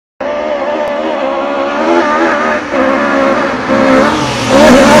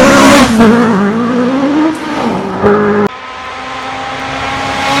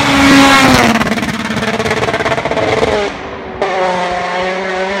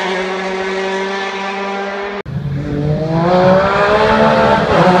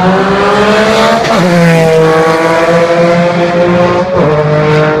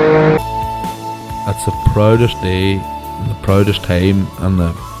proudest day and the proudest time in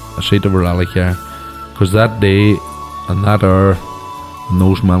the seat of a rally car, because that day and that hour and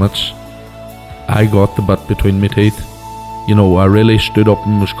those minutes, I got the bit between my teeth. You know, I really stood up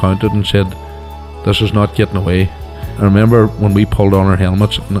and was counted and said, this is not getting away. I remember when we pulled on our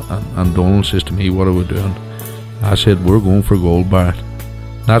helmets and Donald says to me, what are we doing? I said, we're going for gold, Barrett.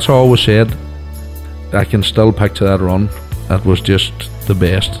 That's all was said. I can still picture that run. That was just the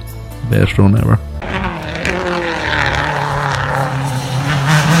best run ever.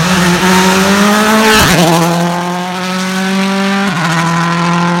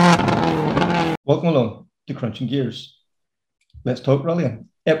 Welcome along to Crunching Gears. Let's talk rallying,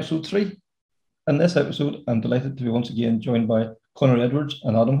 episode 3. In this episode, I'm delighted to be once again joined by Conor Edwards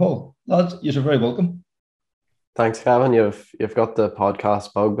and Adam Hall. Lads, you're very welcome. Thanks, Kevin. You've got the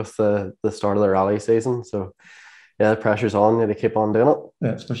podcast bug with the start of the rally season, so yeah, the pressure's on you to keep on doing it.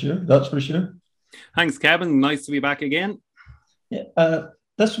 That's for sure. Thanks, Kevin. Nice to be back again. Yeah,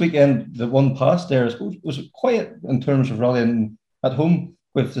 this weekend, the one past there, I suppose, was quiet in terms of rallying at home,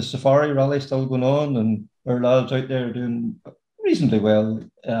 with the Safari Rally still going on and our lads out there doing reasonably well.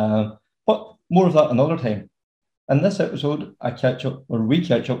 But more of that another time. In this episode, we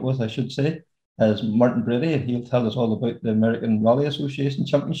catch up with, I should say, is Martin Brady, and he'll tell us all about the American Rally Association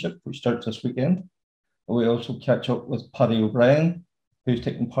Championship, which starts this weekend. We also catch up with Paddy O'Brien, who's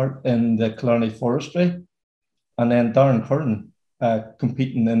taking part in the Killarney Forestry, and then Darren Curran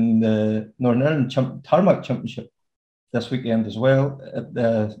competing in the Northern Ireland Tarmac Championship this weekend as well,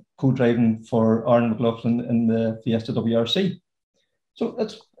 co-driving for Aaron McLaughlin in the Fiesta WRC. So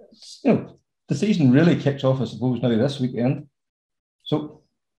it's the season really kicks off, I suppose, now this weekend. So,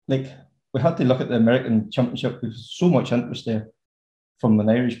 we had to look at the American Championship. There's so much interest there from an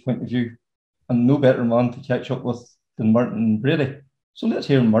Irish point of view, and no better man to catch up with than Martin Brady. So let's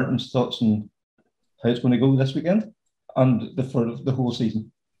hear Martin's thoughts on how it's going to go this weekend and for the whole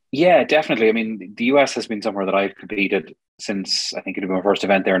season. Yeah, definitely. I mean, the US has been somewhere that I've competed since, I think it was my first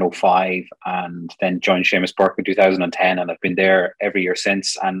event there in 2005, and then joined Seamus Burke in 2010, and I've been there every year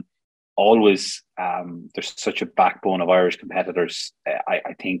since. And always, there's such a backbone of Irish competitors.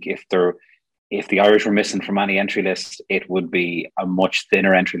 I think if the Irish were missing from any entry list, it would be a much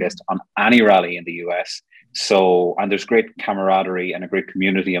thinner entry list on any rally in the US. So, and there's great camaraderie and a great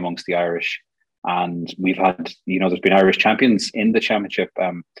community amongst the Irish. And we've had, there's been Irish champions in the championship.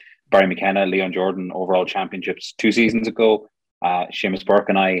 Barry McKenna, Leon Jordan, overall championships 2 seasons ago. Seamus Burke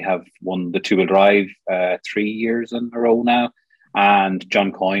and I have won the two-wheel drive 3 years in a row now. And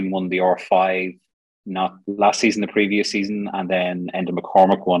John Coyne won the R5, not last season, the previous season. And then Enda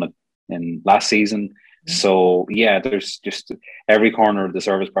McCormick won it in last season. So yeah, there's just every corner of the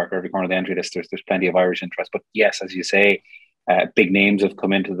service park, every corner of the entry list, there's plenty of Irish interest. But yes, as you say, big names have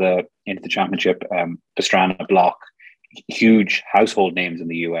come into the championship. Pastrana, Block, huge household names in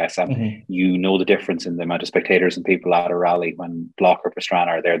the US, and you know the difference in the amount of spectators and people at a rally when Block or Pastrana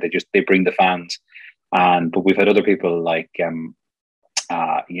are there. They bring the fans. But we've had other people like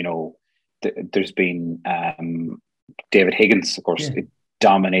there's been David Higgins, of course. Yeah.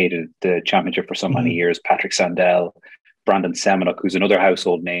 Dominated the championship for so many years. Patrick Sandell, Brandon Semenuk, who's another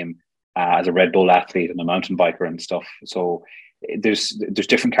household name as a Red Bull athlete and a mountain biker and stuff. So there's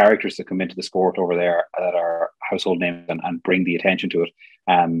different characters that come into the sport over there that are household names and bring the attention to it,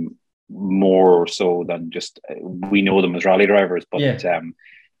 more so than just we know them as rally drivers, but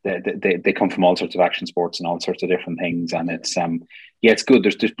they come from all sorts of action sports and all sorts of different things. And it's it's good.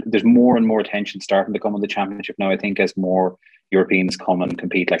 There's more and more attention starting to come on the championship now, I think, as more Europeans come and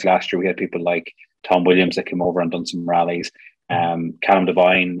compete. Like last year, we had people like Tom Williams that came over and done some rallies. Callum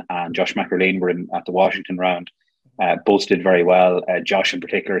Devine and Josh McErlane were in at the Washington round. Both did very well. Josh in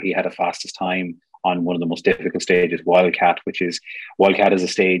particular, he had a fastest time on one of the most difficult stages, Wildcat is a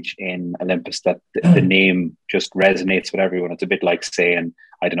stage in Olympus that the name just resonates with everyone. It's a bit like saying,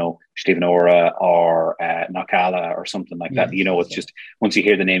 I don't know, Stephen Ora or Knockalla or something like that. It's just, once you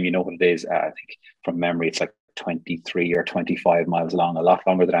hear the name, you know what it is. I think from memory, it's like 23 or 25 miles long, a lot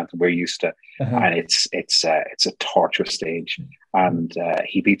longer than anything we're used to. And it's a torturous stage. And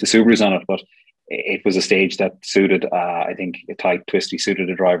he beat the Subarus on it, but it was a stage that suited, I think, a tight, twisty, suited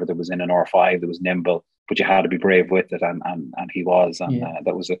a driver that was in an R5 that was nimble, but you had to be brave with it, and he was, and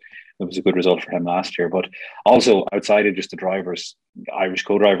that was a good result for him last year. But also outside of just the drivers, Irish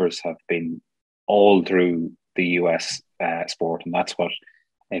co-drivers have been all through the US sport, and that's what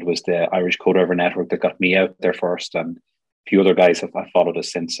it was. The Irish Co-Driver Network that got me out there first, and a few other guys have followed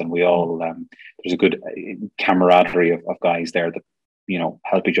us since, and we all there's a good camaraderie of guys there that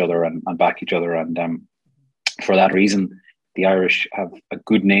help each other and back each other, and for that reason the Irish have a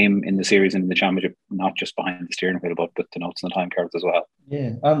good name in the series and in the championship, not just behind the steering wheel, but with the notes and the time cards as well.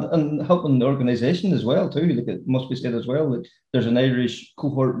 Yeah, and helping the organisation as well too. Like it must be said as well that there's an Irish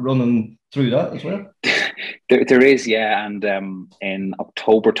cohort running through that as well. There is, yeah, and in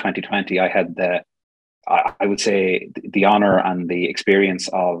October 2020, I had I would say the honour and the experience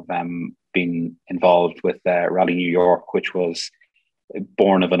of being involved with Rally New York, which was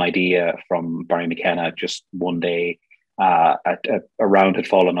born of an idea from Barry McKenna. Just one day, a round had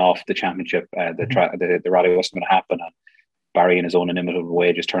fallen off the championship. The rally wasn't going to happen, and Barry, in his own inimitable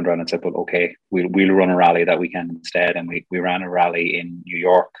way, just turned around and said, "Well, okay, we'll run a rally that weekend instead." And we ran a rally in New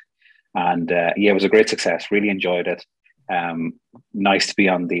York, and it was a great success. Really enjoyed it. Nice to be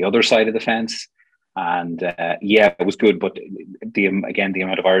on the other side of the fence. And it was good, but the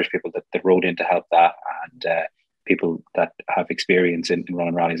amount of Irish people that rode in to help that, and people that have experience in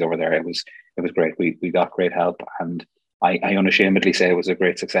running rallies over there, it was great. We got great help, and I unashamedly say it was a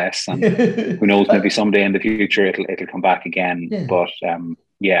great success. And who knows, maybe someday in the future it'll come back again. Yeah. But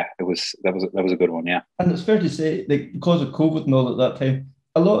that was a good one. Yeah, and it's fair to say, like, because of COVID and all at that time,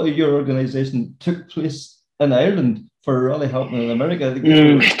 a lot of your organisation took place in Ireland for rally happening in America.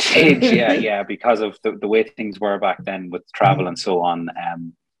 It did, yeah, because of the way things were back then with travel and so on.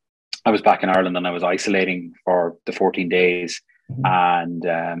 I was back in Ireland and I was isolating for the 14 days. And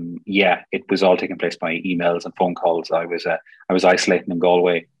it was all taking place by emails and phone calls. I was isolating in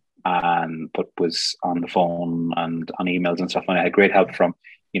Galway, but was on the phone and on emails and stuff. And I had great help from,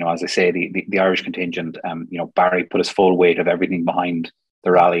 as I say, the Irish contingent. Barry put his full weight of everything behind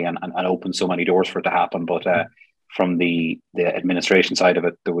the rally and opened so many doors for it to happen. But from the administration side of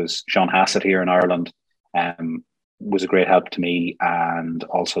it, there was Sean Hassett here in Ireland, was a great help to me, and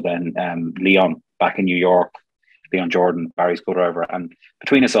also then Leon back in New York, Leon Jordan, Barry's co-driver, and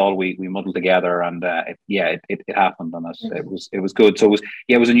between us all, we muddled together, and it happened, and it was good. So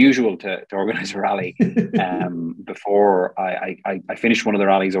it was unusual to organise a rally. Before I finished one of the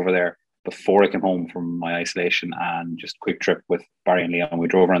rallies over there before I came home from my isolation, and just quick trip with Barry and Leon. We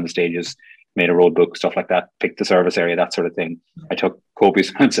drove around the stages, made a road book, stuff like that, picked the service area, that sort of thing. I took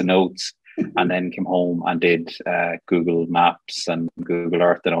copious amounts of notes, and then came home and did Google Maps and Google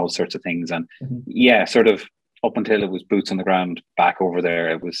Earth and all sorts of things. And sort of up until it was boots on the ground back over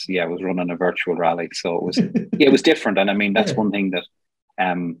there, it was running a virtual rally. So it was it was different. And I mean, that's one thing that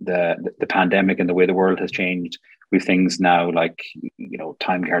the pandemic and the way the world has changed. With things now, like,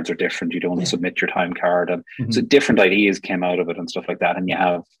 time cards are different. You don't submit your time card, and so different ideas came out of it and stuff like that. And you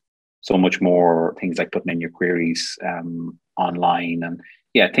have so much more things like putting in your queries online, and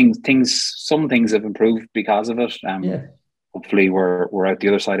some things have improved because of it. Hopefully we're out the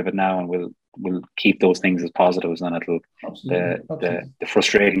other side of it now, and we'll keep those things as positives, and it'll the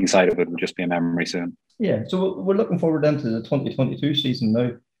frustrating side of it will just be a memory soon. Yeah, so we're looking forward into the 2022 season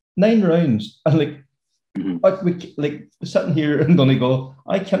now. 9 rounds, and like sitting here in Donegal,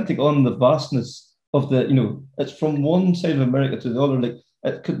 I can't take on the vastness of the, it's from one side of America to the other. Like,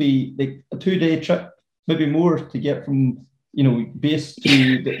 it could be like a 2-day trip, maybe more, to get from base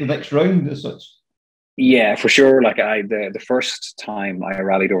to the next round as such. Yeah, for sure. Like the first time I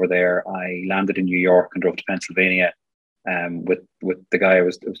rallied over there, I landed in New York and drove to Pennsylvania. With the guy I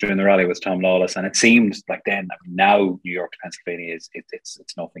was doing the rally was Tom Lawless, and it seemed like then, now New York to Pennsylvania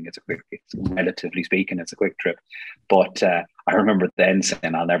it's nothing. It's relatively speaking, it's a quick trip. But I remember then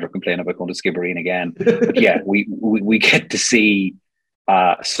saying, I'll never complain about going to Skibbereen again. But yeah, we get to see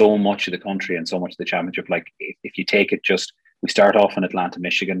so much of the country and so much of the championship. Like, if you take it, we start off in Atlanta,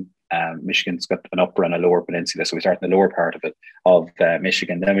 Michigan. Michigan's got an upper and a lower peninsula, so we start in the lower part of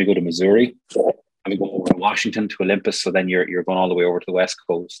Michigan. Then we go to Missouri, and we go over to Washington to Olympus. So then you're going all the way over to the West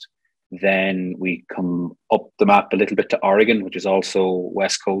Coast. Then we come up the map a little bit to Oregon, which is also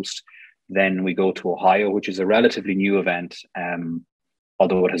West Coast. Then we go to Ohio, which is a relatively new event,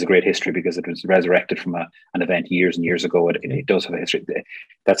 although it has a great history because it was resurrected from an event years and years ago. It does have a history.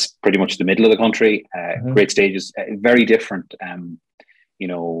 That's pretty much the middle of the country. Great stages, very different.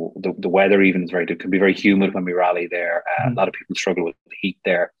 The weather even is it can be very humid when we rally there. A lot of people struggle with the heat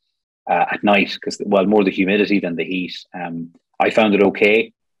there at night because, more the humidity than the heat. I found it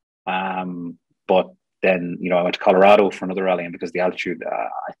okay, but then I went to Colorado for another rally, and because of the altitude,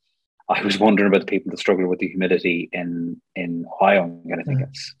 I was wondering about the people that struggle with the humidity in Ohio. And I think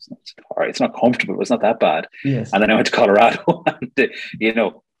it's not comfortable, but it's not that bad. Yes. And then I went to Colorado, and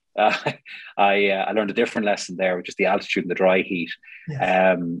I learned a different lesson there, which is the altitude and the dry heat.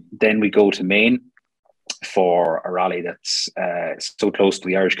 Yes. Then we go to Maine for a rally that's so close to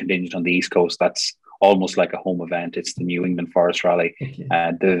the Irish contingent on the East Coast. That's almost like a home event. It's the New England Forest Rally,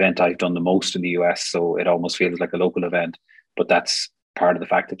 the event I've done the most in the US, so it almost feels like a local event. but that's part of the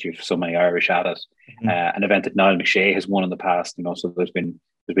fact that you've so many Irish at it. An event that Niall McShay has won in the past, so there's been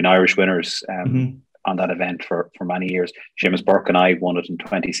Irish winners on that event for many years. Seamus Burke and I won it in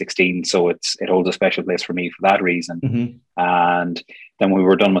 2016, so it holds a special place for me for that reason. And then when we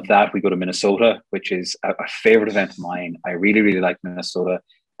were done with that, we go to Minnesota, which is a favorite event of mine. I really, really like Minnesota.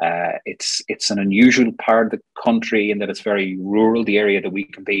 It's an unusual part of the country in that it's very rural, the area that we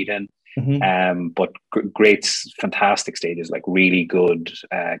compete in. But great, fantastic stages, like really good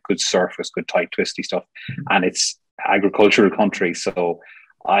surface, good tight, twisty stuff, and it's agricultural country. So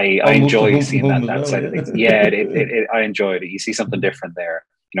I enjoy seeing that side of things. Yeah, I enjoy it. You see something different there.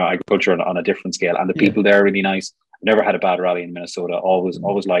 Agriculture on a different scale, and the people there are really nice. I've never had a bad rally in Minnesota.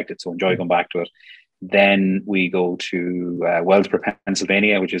 Always liked it. So enjoy going back to it. Then we go to Wellsboro,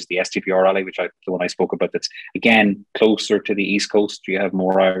 Pennsylvania, which is the STPR rally, the one I spoke about. That's again closer to the East Coast. You have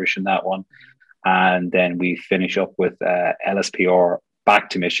more Irish in that one. And then we finish up with LSPR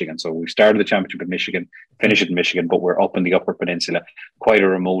back to Michigan. So we started the championship in Michigan, finish it in Michigan, but we're up in the Upper Peninsula, quite a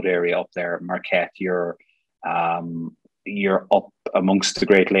remote area up there. Marquette, you're up amongst the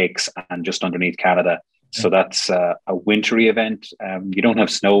Great Lakes and just underneath Canada. So that's a wintry event. You don't have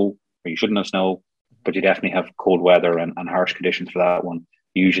snow, or you shouldn't have snow, but you definitely have cold weather and harsh conditions for that one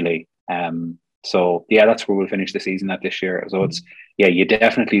usually. So yeah, that's where we'll finish the season at this year. So it's, you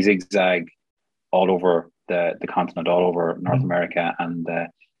definitely zigzag all over the continent, all over North America, and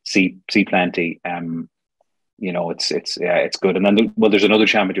see plenty. It's good. And then there's another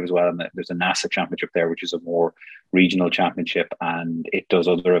championship as well, and there's a NASA championship there, which is a more regional championship, and it does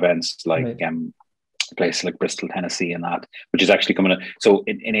other events like places like Bristol, Tennessee, and that, which is actually coming up. So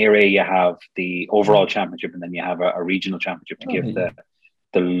in area you have the overall championship, and then you have a regional championship to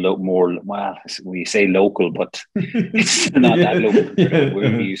give more, well, we say local, but it's not that local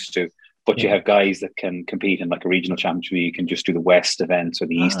we're used to. But you have guys that can compete in like a regional championship. You can just do the West events or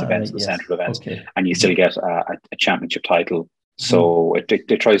the East events, or the Central events, and you still get a championship title. So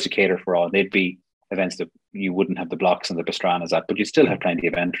it tries to cater for all. They'd be events that you wouldn't have the blocks and the Pastranas at, but you still have plenty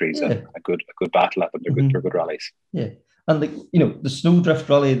of entries and a good battle at them. They're good rallies. Yeah, and the Snowdrift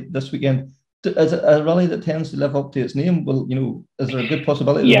rally this weekend, is it a rally that tends to live up to its name? Well, is there a good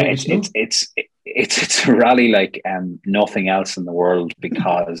possibility? Yeah, it's a rally like nothing else in the world,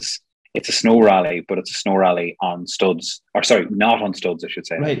 because it's a snow rally, but it's a snow rally on studs, or sorry, not on studs, I should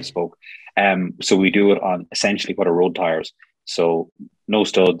say. Right. I spoke. So we do it on essentially what are road tires. So no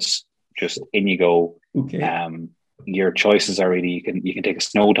studs, just in you go. Okay. Your choices are really, you can take a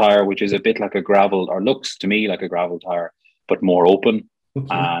snow tire, which is a bit like a gravel, or looks to me like a gravel tire, but more open. Okay.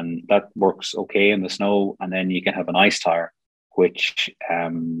 And that works okay in the snow. And then you can have an ice tire, which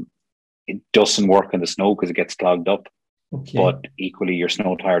it doesn't work in the snow because it gets clogged up. Okay. But equally, your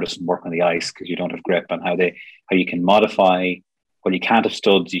snow tire doesn't work on the ice because you don't have grip. And how you can modify, well, you can't have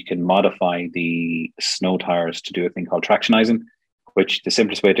studs. You can modify the snow tires to do a thing called tractionizing, which the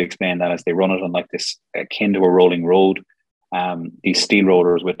simplest way to explain that is they run it on like this akin to a rolling road. These steel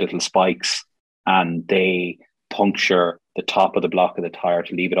rollers with little spikes, and they puncture the top of the block of the tire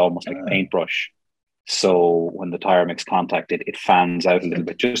to leave it almost like a paintbrush. So when the tire makes contact, it fans out a little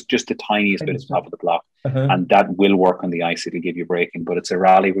bit, just the tiniest bit at the top of the block. And that will work on the ice. It'll give you braking, but it's a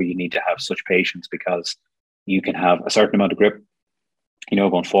rally where you need to have such patience, because you can have a certain amount of grip,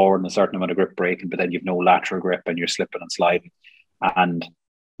 going forward, and a certain amount of grip braking, but then you've no lateral grip and you're slipping and sliding. And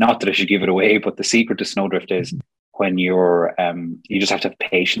not that I should give it away, but the secret to Snowdrift is when you're, you just have to have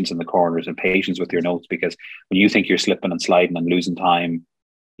patience in the corners and patience with your notes, because when you think you're slipping and sliding and losing time,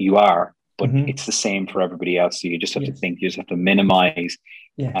 you are. But it's the same for everybody else. So you just have to think, you just have to minimize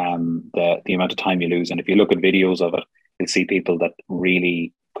the amount of time you lose. And if you look at videos of it, you'll see people that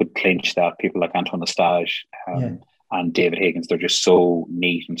really could clinch that. People like Antoine Lestage and David Higgins, they're just so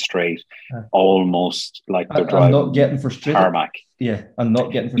neat and straight, almost like they're driving not getting frustrated. Tarmac. Yeah, I'm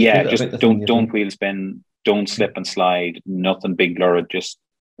not getting frustrated. Yeah, just don't wheel spin, don't slip and slide, nothing big blurred, just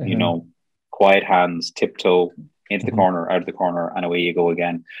quiet hands, tiptoe into the corner, out of the corner, and away you go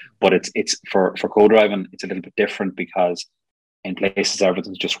again. But it's for co-driving, it's a little bit different, because in places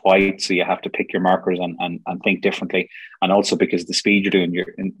everything's just white, so you have to pick your markers and think differently. And also because the speed you're doing,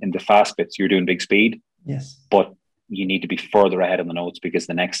 you're in the fast bits, you're doing big speed. Yes. But you need to be further ahead on the notes, because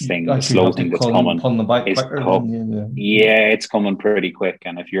the next thing, the slow thing that's coming is it's coming pretty quick.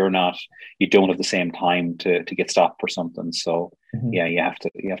 And if you're not, you don't have the same time to get stopped for something. So you have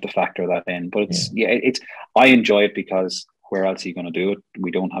to factor that in. But it's I enjoy it, because where else are you going to do it?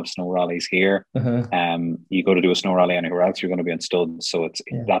 We don't have snow rallies here. You go to do a snow rally anywhere else, you're going to be on studs. So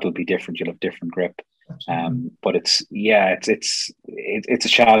that'll be different. You'll have different grip. But it's a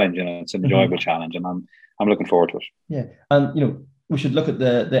challenge, it's an enjoyable challenge, and I'm I'm looking forward to it. Yeah, and we should look at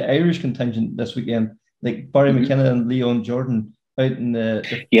the Irish contingent this weekend. Like Barry McKenna and Leon Jordan out in the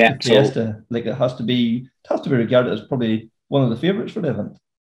Fiesta. Like it has to be regarded as probably one of the favourites for the event.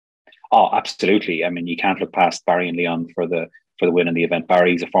 Oh, absolutely. I mean, you can't look past Barry and Leon for the win in the event.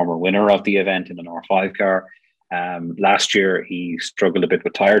 Barry's a former winner of the event in an R5 car. Last year, he struggled a bit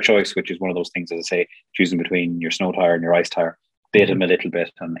with tyre choice, which is one of those things, as I say, choosing between your snow tyre and your ice tyre. Bit him a little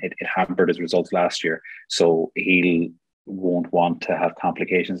bit, and it hampered his results last year. So he won't want to have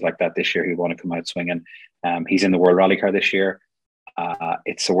complications like that this year. He'll want to come out swinging. He's in the World Rally Car this year.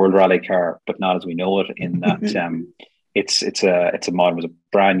 It's a World Rally Car, but not as we know it, in that it's a model. It was a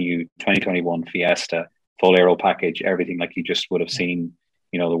brand new 2021 Fiesta, full aero package, everything like you just would have seen,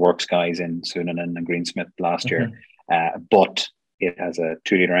 the works guys in Soonen and Greensmith last year. But it has a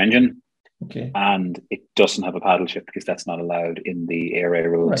 2-litre engine. Okay. And it doesn't have a paddle shift because that's not allowed in the ARA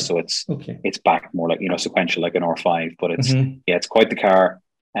rules. Right. So it's back more like, sequential like an R5, but it's quite the car.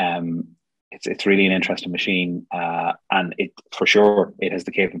 It's really an interesting machine. And it, for sure, it has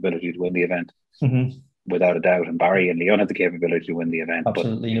the capability to win the event without a doubt. And Barry and Leon have the capability to win the event.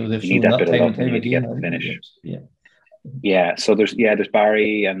 Absolutely. But you need that bit of luck and you need to get to the finish. Yeah. So there's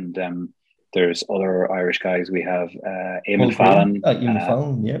Barry and, there's other Irish guys. We have Eamon Fallon.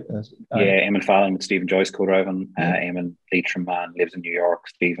 Eamon Fallon with Stephen Joyce co-driving. Eamon Leitrim man lives in New York.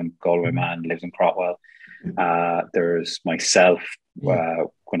 Stephen Galway man lives in Crotwell. There's myself,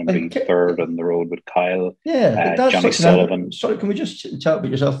 going to be third on the road with Kyle. Johnny Sullivan. Sorry, can we just chat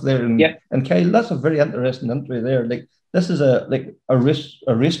about yourself there? And Kyle, that's a very interesting entry there. Like this is a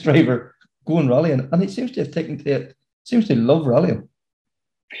race driver going rallying, and he seems to have taken to it. Seems to love rallying.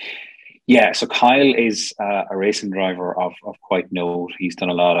 Yeah, so Kyle is a racing driver of quite note. He's done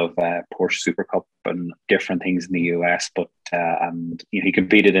a lot of Porsche Super Cup and different things in the US, but he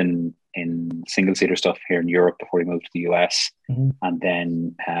competed in single-seater stuff here in Europe before he moved to the US. And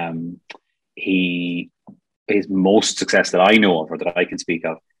then his most success that I know of, or that I can speak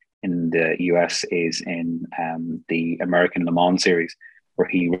of, in the US is in the American Le Mans series, where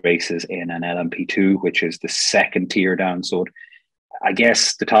he races in an LMP2, which is the second tier down. So I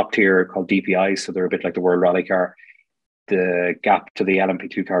guess the top tier are called DPIs, so they're a bit like the World Rally Car. The gap to the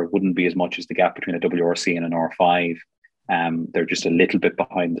LMP2 car wouldn't be as much as the gap between a WRC and an R5. They're just a little bit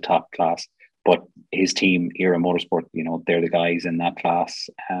behind the top class. But his team, Era Motorsport, they're the guys in that class.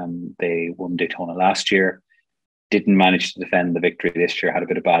 They won Daytona last year. Didn't manage to defend the victory this year. Had a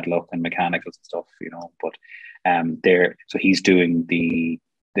bit of bad luck and mechanicals and stuff, But so he's doing the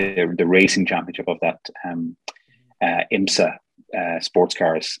racing championship of that IMSA. Sports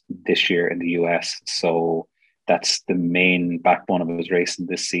cars this year in the US, so that's the main backbone of his racing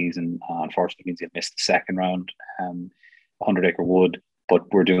this season. Unfortunately, means he missed the second round, 100 Acre Wood.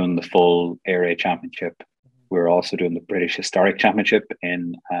 But we're doing the full ARA Championship. We're also doing the British Historic Championship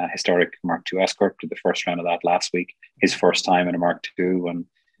in historic Mark II Escort. Did the first round of that last week. His first time in a Mark II, and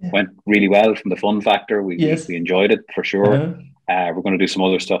went really well from the fun factor. We enjoyed it for sure. We're going to do some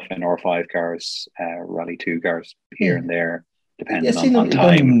other stuff in R5 cars, Rally 2 cars here and there. Depending on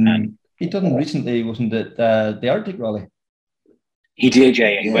time. He done recently, wasn't it, the Arctic Rally? He did,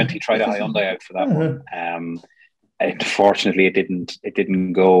 He tried a Hyundai out for that one. Unfortunately, it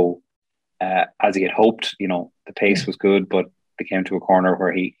didn't go as he had hoped. The pace was good, but they came to a corner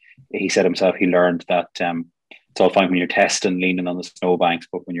where he said himself he learned that it's all fine when you're testing leaning on the snowbanks,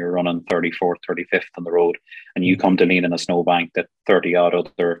 but when you're running 34th, 35th on the road and you come to lean on a snowbank that 30 odd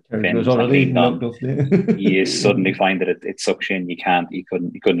other fins leaned on, you suddenly find that it sucks in. You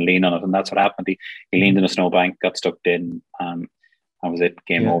couldn't lean on it. And that's what happened. He leaned on a snowbank, got stuck in, and that was it,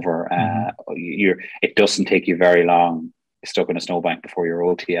 game over. It doesn't take you very long stuck in a snowbank before your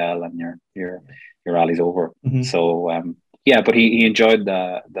OTL and your rally's over. So but he enjoyed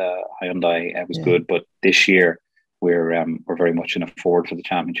the Hyundai. It was good, but this year we're very much in a Ford for the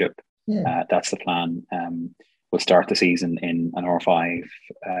championship. That's the plan. We'll start the season in an R5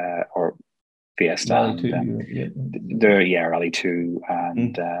 or Fiesta. Rally 2,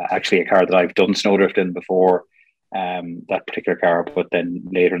 and actually a car that I've done snowdrift in before. That particular car, but then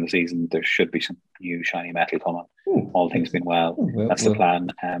later in the season there should be some new shiny metal coming. All things being well. That's the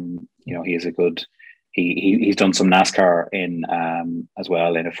plan. He is a good. He's done some NASCAR in as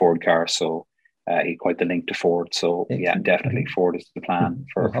well in a Ford car, so he quite the link to Ford. So definitely Ford is the plan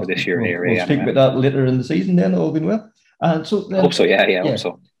for this year. We'll speak about that later in the season. Then all been well, and so then, hope so. Hope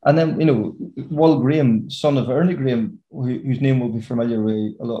so. And then Wal Graham, son of Ernie Graham, whose name will be familiar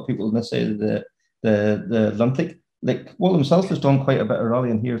with a lot of people on this side of the Atlantic. Like Wal himself has done quite a bit of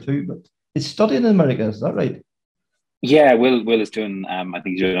rallying here too, but he's studying in America. Is that right? Yeah, Will is doing. I think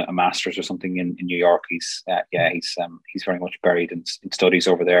he's doing a master's or something in New York. He's very much buried in studies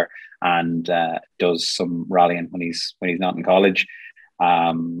over there, and does some rallying when he's not in college.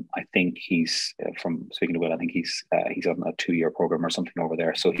 I think he's from speaking to Will. I think he's on a 2-year program or something over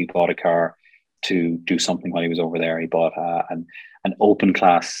there. So he bought a car to do something while he was over there. He bought an open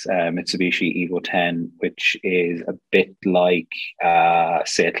class Mitsubishi Evo 10, which is a bit like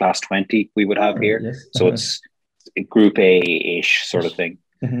say a class 20 we would have here. Yes. So it's a Group A-ish sort of thing.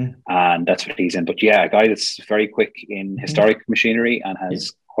 And that's what he's in. But yeah, a guy that's very quick in historic machinery and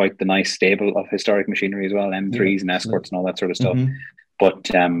has quite the nice stable of historic machinery as well, M3s and Escorts and all that sort of stuff.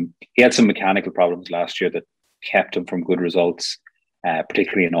 But he had some mechanical problems last year that kept him from good results,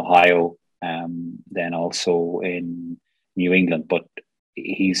 particularly in Ohio, then also in New England. But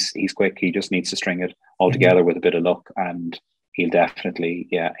he's quick. He just needs to string it all together with a bit of luck, and he'll definitely,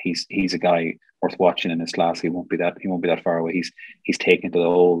 he's a guy worth watching in his class. He won't be that far away. He's taken to the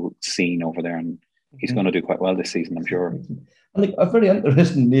whole scene over there, and he's going to do quite well this season, I'm sure. And a very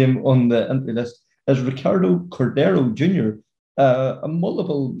interesting name on the entry list is Ricardo Cordero Jr., a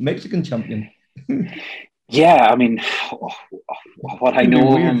multiple Mexican champion. Yeah, I mean, what I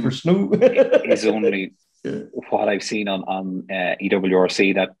know of him for snow is only what I've seen on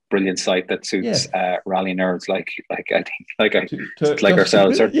EWRC, that brilliant site that suits rally nerds like I think like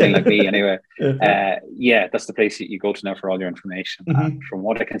ourselves, certainly like me anyway. That's the place that you go to now for all your information. And from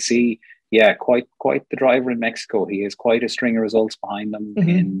what I can see, quite the driver in Mexico. He has quite a string of results behind him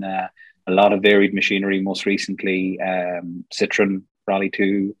in a lot of varied machinery. Most recently, Citroen Rally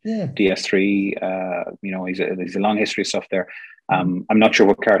 2, DS3. He's a long history of stuff there. I'm not sure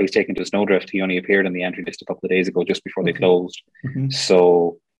what car he's taken to Snowdrift. He only appeared on the entry list a couple of days ago, just before they closed.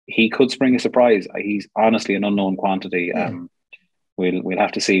 So he could spring a surprise. He's honestly an unknown quantity. We'll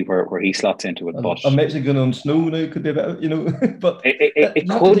have to see where he slots into it. But a Mexican on snow now could be a bit, but it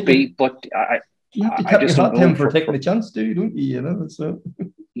could be. But you have to tip your hat to him for taking a chance, don't you? So.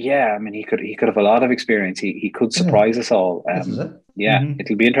 Yeah, I mean, he could have a lot of experience. He could surprise us all.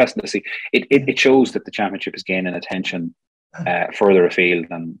 It'll be interesting to see. It shows that the championship is gaining attention further afield,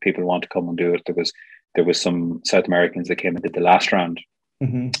 and people want to come and do it. There was some South Americans that came and did the last round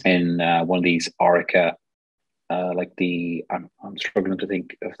in one of these Orica, I'm struggling to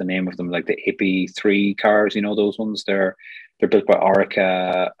think of the name of them, like the Hippie 3 cars. You know those ones? They're built by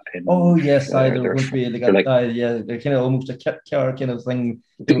Orica. They're going to be they're kind of almost a kit car kind of thing.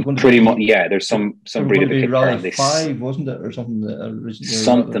 Pretty much, yeah. There's some breed of a kit car. Rally 5, wasn't it, or something?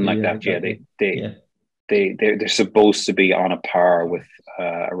 Something like that. They're supposed to be on a par with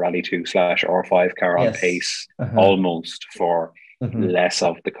a Rally 2 / R5 car on pace, almost for less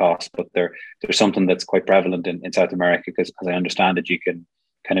of the cost. But there's something that's quite prevalent in South America, because as I understand it, you can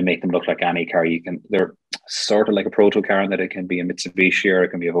kind of make them look like any car. They're sort of like a proto car in that it can be a Mitsubishi or it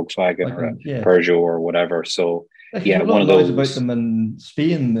can be a Volkswagen or a Peugeot or whatever. So one of those about them in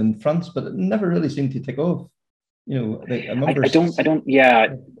Spain and France, but it never really seemed to take off.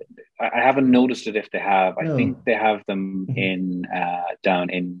 I haven't noticed it if they have. I think they have them in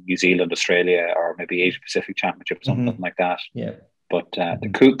down in New Zealand, Australia, or maybe Asia Pacific Championship, something like that. Yeah. But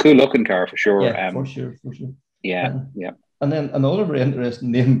the cool looking car for sure. For sure. Yeah. And then another very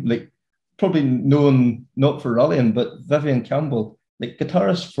interesting name, like probably known not for rallying, but Vivian Campbell, like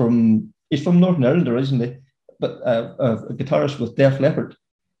guitarist he's from Northern Ireland originally, but a guitarist with Def Leppard,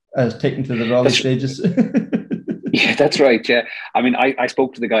 is taken to the rally stages. Yeah, that's right. Yeah, I mean, I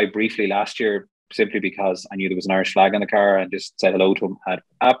spoke to the guy briefly last year simply because I knew there was an Irish flag on the car, and just said hello to him. Had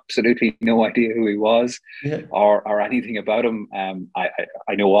absolutely no idea who he was or anything about him. I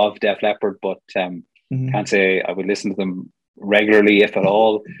know of Def Leppard, but can't say I would listen to them regularly, if at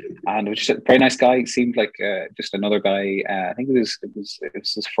all. And it was just a very nice guy. Seemed like just another guy. I think it was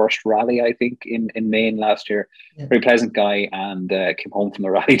his first rally, I think, in Maine last year. Very pleasant guy, and came home from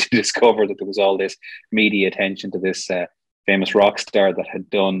the rally to discover that there was all this media attention to this famous rock star that had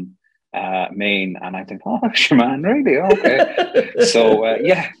done Maine. And I think, oh, sure, man, really? Okay. So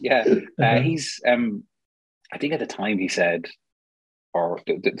he's I think at the time he said, or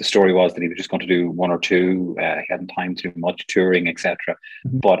the story was that he was just going to do 1 or 2. He hadn't time to do much touring, etc.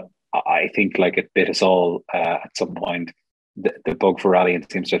 But I think like it bit us all at some point. The bug for rallying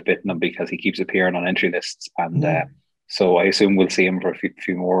seems to have bitten him, because he keeps appearing on entry lists, and so I assume we'll see him for a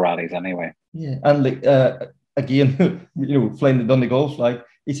few more rallies anyway. Yeah, and like again, flying the Donegal flag.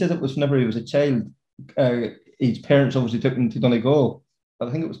 He said it was whenever he was a child. His parents obviously took him to Donegal. I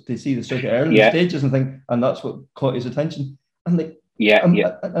think it was to see the Circuit Ireland stages and thing, and that's what caught his attention. And like.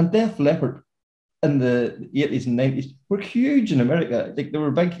 And Def Leppard, in the 80s and 90s were huge in America. Like they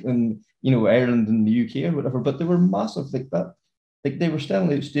were big in, Ireland and the UK or whatever, but they were massive like that. Like they were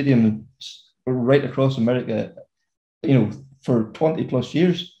selling out stadiums right across America, for 20 plus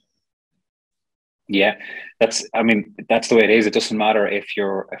years. Yeah, that's the way it is. It doesn't matter if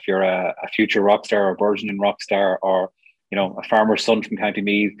you're a future rock star or burgeoning rock star or a farmer's son from County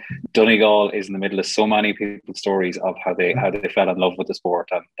Meath. Donegal is in the middle of so many people's stories of how they fell in love with the sport,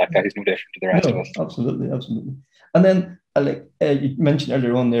 and that guy's no different to the rest of us. Absolutely. And then you mentioned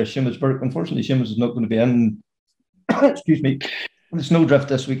earlier on there, Seamus Burke. Unfortunately, Seamus is not going to be in excuse me, the Snowdrift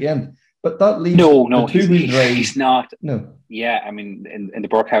this weekend. But that leaves no, he's not. No. Yeah, I mean, in the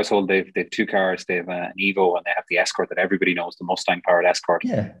Burke household, they've two cars. They have an Evo, and they have the Escort that everybody knows, the Mustang-powered Escort.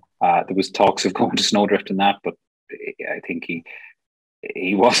 Yeah. There was talks of going to Snowdrift and that, but I think he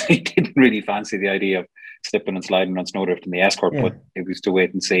didn't really fancy the idea of slipping and sliding on Snowdrift in the Escort, but it was to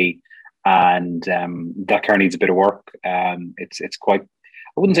wait and see. And that car needs a bit of work. It's quite,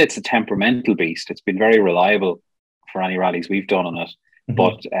 I wouldn't say it's a temperamental beast. It's been very reliable for any rallies we've done on it.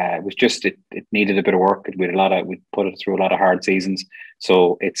 But it was just it needed a bit of work. We put it through a lot of hard seasons,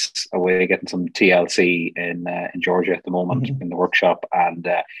 so it's a way of getting some TLC in Georgia at the moment in the workshop, and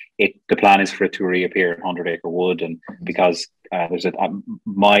the plan is for it to reappear in 100 Acre Wood, and because there's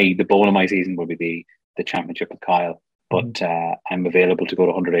the bone of my season will be the championship with Kyle, but I'm available to go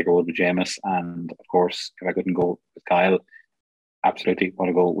to 100 Acre Wood with Seamus, and of course if I couldn't go with Kyle, absolutely want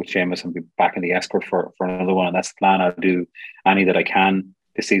to go with Seamus and be back in the Escort for another one, and that's the plan. I'll do any that I can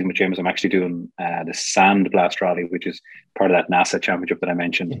this season with Seamus. I'm actually doing the Sand Blast Rally, which is part of that NASA championship that I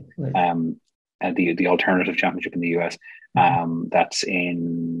mentioned, and the alternative championship in the US. That's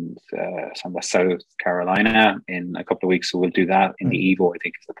in South Carolina in a couple of weeks, so we'll do that in the Evo, I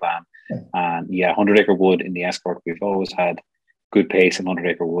think is the plan. And 100 Acre Wood in the Escort, we've always had good pace in 100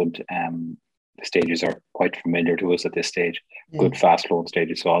 Acre Wood. The stages are quite familiar to us at this stage. Good fast flowing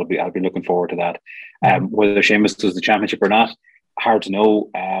stages, so I'll be looking forward to that. Whether Seamus does the championship or not, hard to know.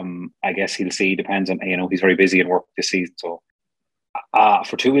 I guess he'll see. Depends on, he's very busy in work this season. So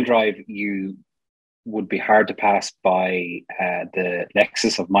for two-wheel drive, you would be hard to pass by the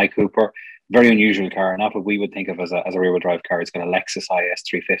Lexus of Mike Cooper. Very unusual car, not what we would think of as a rear-wheel drive car. It's got a Lexus IS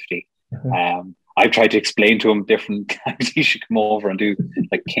 350. I've tried to explain to him different times he should come over and do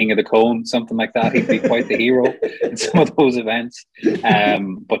like King of the Cone, something like that. He'd be quite the hero in some of those events.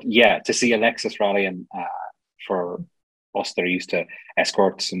 But yeah, to see a Lexus rally, and for us that are used to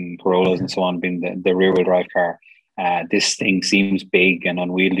Escorts and Corollas and so on being the rear-wheel drive car, this thing seems big and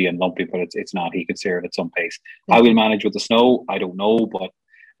unwieldy and lumpy, but it's not. He can steer it at some pace. How we'll manage with the snow, I don't know, but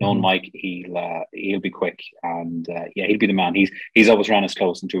knowing Mike, he'll be quick, and he'll be the man. He's always ran us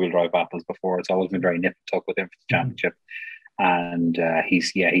close in two-wheel drive battles before. It's always been very nip and tuck with him for the championship, and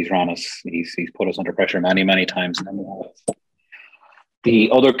he's run us. He's put us under pressure many times.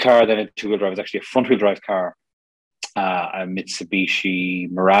 The other car that in two-wheel drive is actually a front-wheel drive car, a Mitsubishi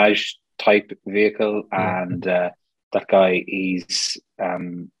Mirage type vehicle, and that guy he's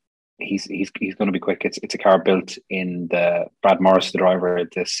going to be quick. It's a car built in the Brad Morris, the driver,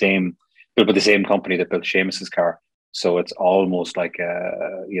 built by the same company that built Seamus's car. So it's almost like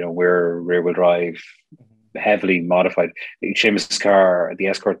we're rear-wheel drive, heavily modified. Seamus's car, the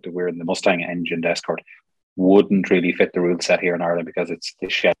Escort that we're in, the Mustang engined Escort, wouldn't really fit the rule set here in Ireland because it's the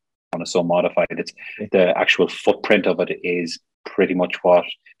shed on is so modified. It's the actual footprint of it is pretty much what,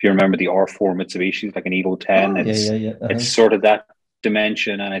 if you remember the R4 Mitsubishi, like an Evo 10, it's sort of that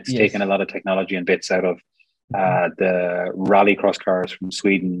dimension, and it's taken a lot of technology and bits out of the rallycross cars from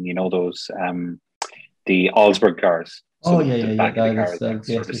Sweden, those the Alsberg cars. So the back of the car is that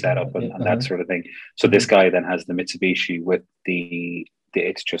sort of setup and that sort of thing. So this guy then has the Mitsubishi with the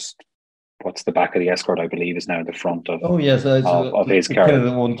it's just what's the back of the Escort, I believe, is now the front of of his car. Kind of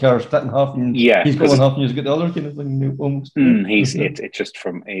the one car split in half, and he's got one half and he's got the other kind of thing almost. It's just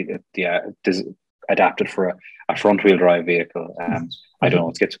from adapted for a front wheel drive vehicle. I don't know,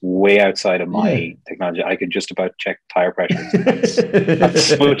 it gets way outside of my technology. I can just about check tire pressure. That's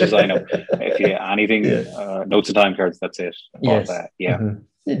as much as I know. If you anything notes and time cards, that's it. But,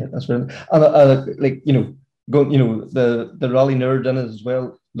 that's right. And the rally nerd in it as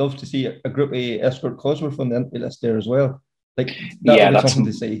well. Love to see a Group A Escort Cosworth on the entry list there as well. Like that's something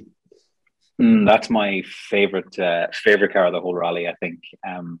to see. That's my favorite car of the whole rally. I think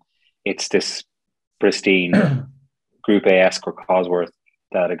it's this pristine Group A Escort Cosworth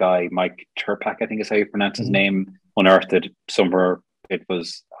that a guy, Mike Turpak, I think is how you pronounce his name, unearthed it somewhere. It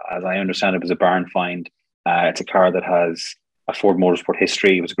was, as I understand it, was a barn find. It's a car that has a Ford Motorsport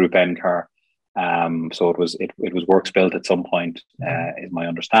history. It was a Group N car. So it was works built at some point, is my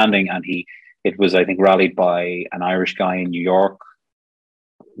understanding. And he It was, I think, rallied by an Irish guy in New York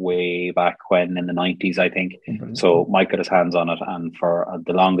way back when in the 90s, I think. So Mike got his hands on it, and for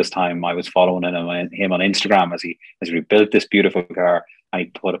the longest time I was following him on Instagram as he rebuilt this beautiful car, and he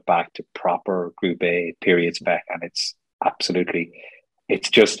put it back to proper Group A period spec, and it's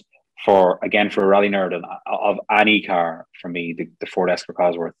just for a rally nerd and of any car, for me the Ford Escort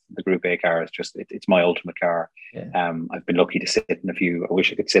Cosworth, the Group A car, is just it's my ultimate car. I've been lucky to sit in a few. I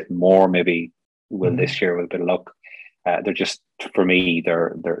wish I could sit in more, maybe will this year with a bit of luck. They're just, for me,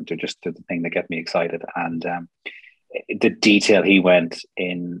 they're just the thing that get me excited. And the detail he went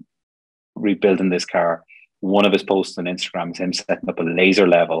in rebuilding this car. One of his posts on Instagram is him setting up a laser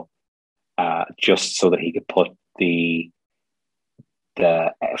level, just so that he could put the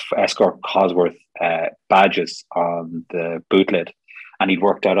Escort Cosworth badges on the boot lid. And he'd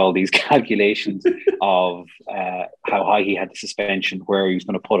worked out all these calculations of how high he had the suspension, where he was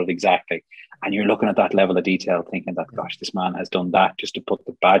going to put it exactly. And you're looking at that level of detail, thinking that, gosh, this man has done that just to put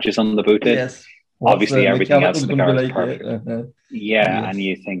the badges on the boot lid. Yes. Obviously, everything else in the car is like, perfect. Yes. And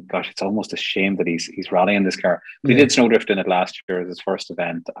you think, gosh, it's almost a shame that he's rallying this car. But he did snowdrift in it last year as his first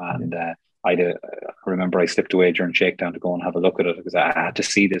event, and I remember I slipped away during Shakedown to go and have a look at it, because I had to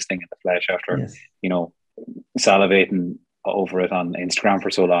see this thing in the flesh after, salivating over it on Instagram for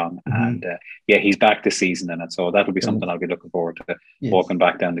so long. And he's back this season in it, so that'll be something I'll be looking forward to, walking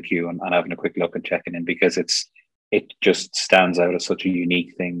back down the queue and having a quick look and checking in, because it just stands out as such a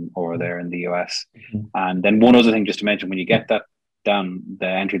unique thing over there in the US. And then one other thing just to mention, when you get that down the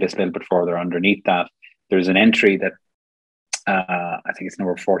entry list a little bit further underneath that, there's an entry that I think it's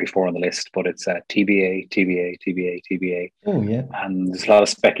number 44 on the list, but it's TBA, TBA, TBA, TBA. Oh yeah. And there's a lot of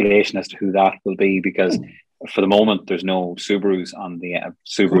speculation as to who that will be, because for the moment there's no Subarus on the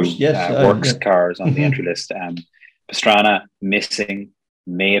Works cars on the entry list. Pastrana missing,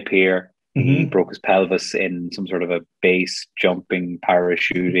 may appear. He broke his pelvis in some sort of a base jumping,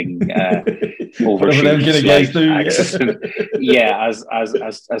 parachuting, overshoot accident.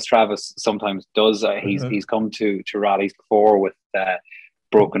 As Travis sometimes does. He's come to rallies before with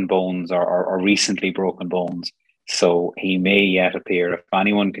broken bones or recently broken bones. So he may yet appear. If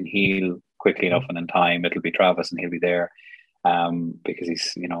anyone can heal quickly enough and in time, it'll be Travis, and he'll be there. Because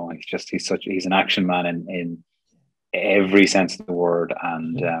he's an action man in every sense of the word,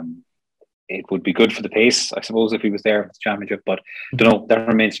 and it would be good for the pace, I suppose, if he was there at the championship. But I don't know. That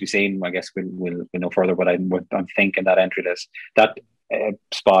remains to be seen. I guess we'll know further. But I'm thinking that entry list, that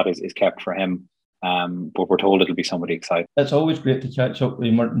spot is kept for him. But we're told it'll be somebody excited. It's always great to catch up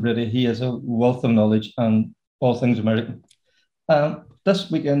with Martin Brady. He has a wealth of knowledge and all things American.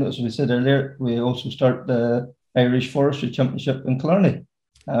 This weekend, as we said earlier, we also start the Irish Forestry Championship in Killarney.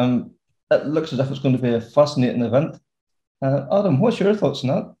 It looks as if it's going to be a fascinating event. Adam, what's your thoughts on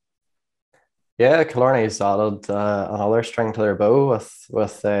that? Yeah, Killarney's added another string to their bow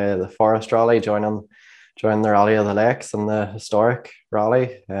with the Forest Rally joining the Rally of the Lakes and the historic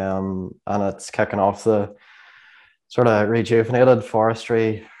rally, and it's kicking off the sort of rejuvenated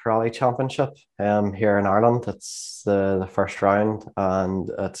Forestry Rally Championship here in Ireland. It's the first round, and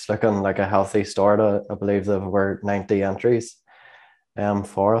it's looking like a healthy start. I believe there were 90 entries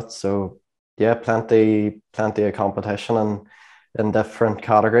for it, so yeah, plenty of competition in different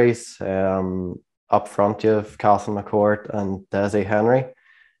categories. Up front, you have Catherine McCourt and Desi Henry,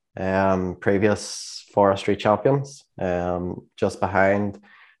 previous Forestry champions. Just behind,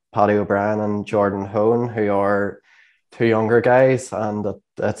 Paddy O'Brien and Jordan Hone, who are two younger guys, and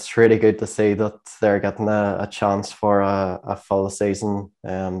it's really good to see that they're getting a chance for a full season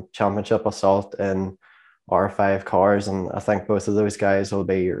championship assault in R5 cars, and I think both of those guys will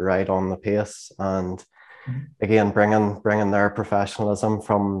be right on the pace, and again bringing their professionalism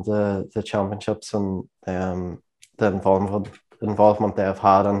from the championships and the involvement they've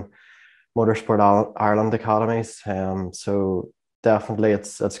had in Motorsport Ireland academies. So definitely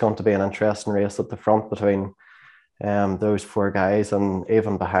it's going to be an interesting race at the front between those four guys, and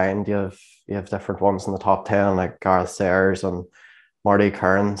even behind you have different ones in the top 10 like Gareth Sayers and Marty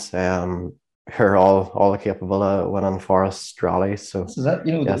Kearns, who are all capable of winning Forest rallies. So that,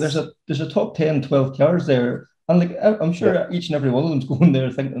 there's a top 10, 12 cars there, and like I'm sure each and every one of them's going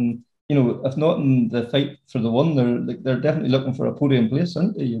there thinking, if not in the fight for the one, they're definitely looking for a podium place,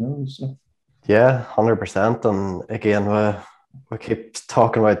 aren't they? So. Yeah, 100%. And again, we keep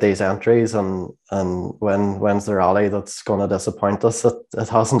talking about these entries, and when's the rally that's going to disappoint us? It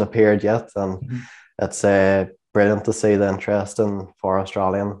hasn't appeared yet, and it's brilliant to see the interest in Forest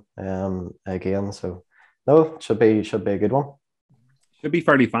rallying again. So no, it should be a good one. Should be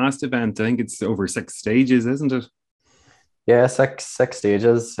fairly fast event. I think it's over 6 stages, isn't it? Yeah, six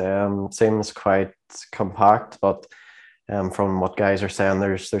stages. Seems quite compact, but from what guys are saying,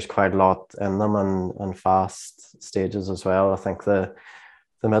 there's quite a lot in them, and fast stages as well. I think the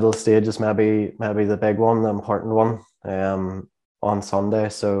middle stage is maybe the big one, the important one, on Sunday.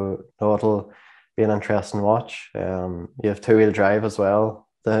 So no, it'll be an interesting watch. You have two-wheel drive as well.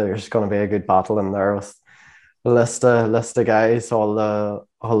 There's going to be a good battle in there with list of guys, all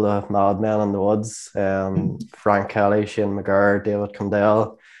the madmen in the woods. Frank Kelly, Shane McGurr, David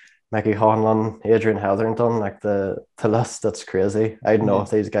Condell, Mickey Honlon, Adrian Hetherington. Like the list, that's crazy. I don't know if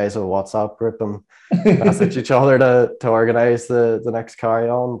these guys have a WhatsApp group and message each other to organise the next carry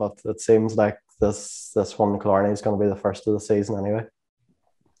on, but it seems like this one Killarney is going to be the first of the season anyway.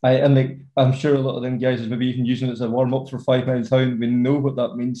 I'm sure a lot of them guys is maybe even using it as a warm up for 5 Mile Town. We know what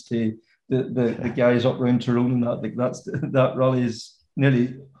that means to the guys up around Tyrone and that. Like that rally is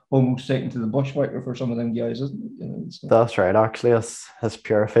nearly almost second to the Bushwhacker for some of them guys, isn't it? You know, so. That's right. Actually, it's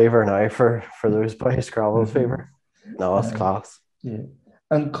pure fever now for those boys. Gravel fever. No, it's class. Yeah.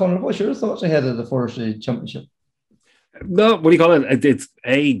 And Conor, what's your thoughts ahead of the Forestry Championship? No, what do you call it? It's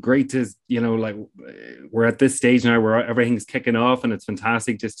great to, like, we're at this stage now where everything's kicking off, and it's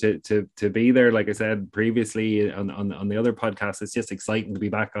fantastic just to be there. Like I said previously on the other podcast, it's just exciting to be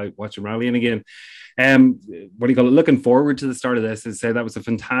back out watching rallying again. What do you call it? Looking forward to the start of this. As I said, that was a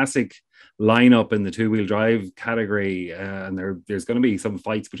fantastic lineup in the two-wheel drive category, and there's going to be some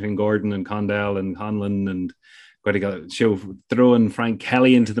fights between Gordon and Condell and Conlon, and got to throwing Frank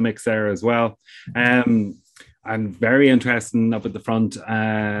Kelly into the mix there as well. And very interesting up at the front.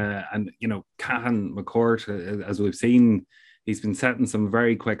 And, Cahan McCourt, as we've seen, he's been setting some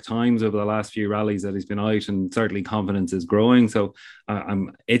very quick times over the last few rallies that he's been out, and certainly confidence is growing. So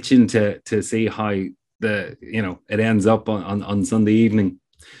I'm itching to see how it ends up on Sunday evening.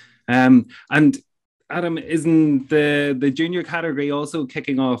 And Adam, isn't the junior category also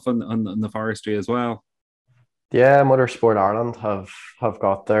kicking off on the Forestry as well? Yeah, Motorsport Ireland have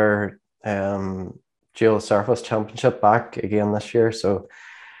got their dual surface championship back again this year, so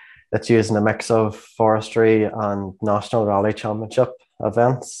it's using a mix of forestry and national rally championship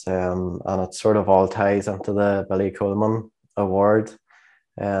events, and it sort of all ties into the Billy Coleman Award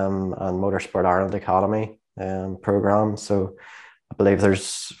and Motorsport Ireland Academy program. So I believe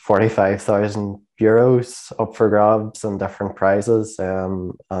there's 45,000 euros up for grabs and different prizes,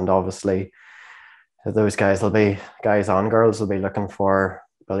 and obviously those guys and girls will be looking for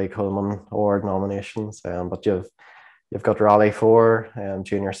Billy Coleman Award nominations. But you've got Rally 4,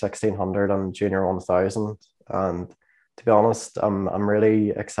 Junior 1600 and Junior 1000. And to be honest, I'm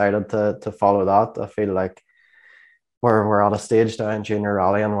really excited to follow that. I feel like we're at a stage now in junior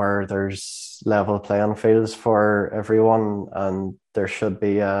rallying where there's level playing fields for everyone, and there should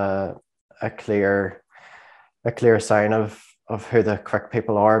be a clear sign of who the quick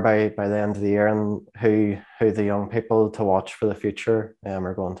people are by the end of the year, and who the young people to watch for the future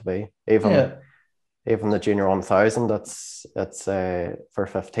are going to be. Even the Junior 1000, it's for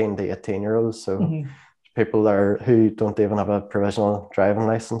 15 to 18-year-olds. So people there who don't even have a provisional driving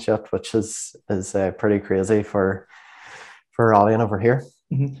license yet, which is pretty crazy for rallying over here.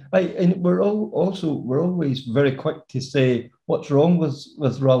 And we're always very quick to say what's wrong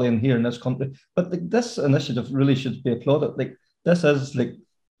with rallying here in this country, but this initiative really should be applauded. Like, this is like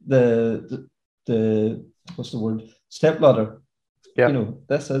the what's the word, stepladder. Yeah.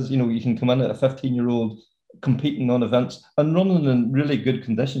 This is, you can come in at a 15-year-old competing on events and running in really good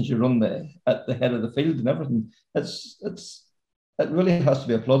conditions. You run at the head of the field and everything. It really has to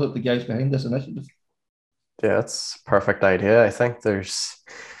be applauded, the guys behind this initiative. Yeah, it's a perfect idea. I think you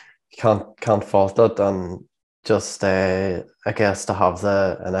can't fault it, and just I guess to have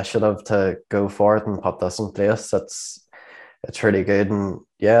the initiative to go for it and put this in place, it's really good. And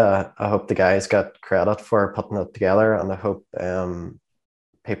yeah, I hope the guys get credit for putting it together, and I hope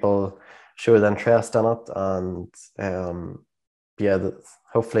people show the interest in it, and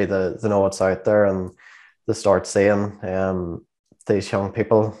hopefully they know what's out there, and they start seeing these young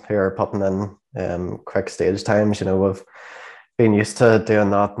people who are putting in quick stage times. We've been used to doing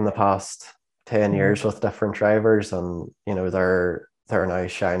that in the past 10 years with different drivers, and they're now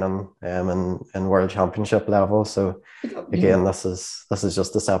shining in world championship level. So again, this is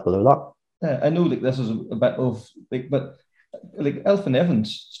just a step below that. I know, like, this is a bit of but like Elfyn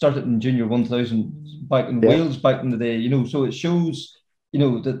Evans started in Junior 1000 back in Wales back in the day. So it shows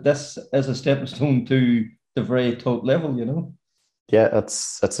that this is a stepping stone to the very top level. Yeah,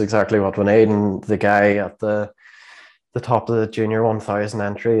 it's exactly what we need. And the guy at the top of the Junior 1000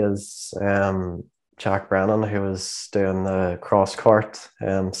 entry is Jack Brennan, who was doing the cross court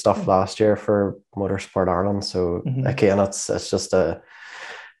stuff last year for Motorsport Ireland. So again, it's just a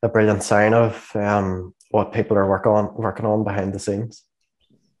brilliant sign of what people are working on behind the scenes.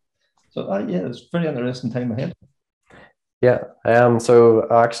 So yeah, it's a very interesting time ahead. Yeah. So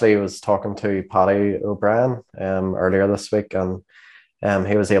I actually was talking to Paddy O'Brien earlier this week, and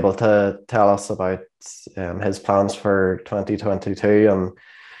he was able to tell us about his plans for 2022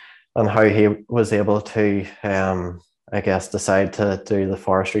 and how he was able to I guess decide to do the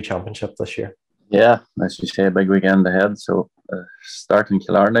Forestry Championship this year. Yeah, as you say, a big weekend ahead. So start in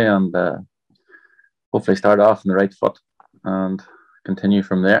Killarney and hopefully start off in the right foot and continue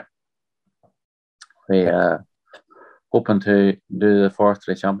from there. We hoping to do the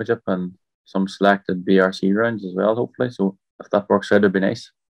Forestry Championship and some selected BRC rounds as well, hopefully. So if that works out, it'd be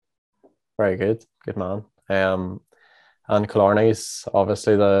nice. Very good man. And Killarney's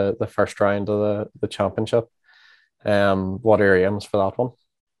obviously the first round of the championship. What are your aims for that one?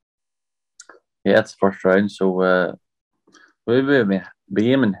 Yeah, it's the first round, so we'll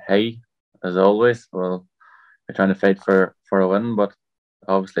be aiming high as always. Well, we're trying to fight for a win, but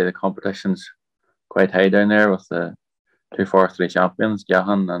obviously the competition's quite high down there with the 2 Forestry champions,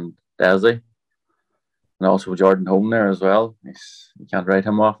 Gahan and Desi, and also Jordan Home there as well. You can't write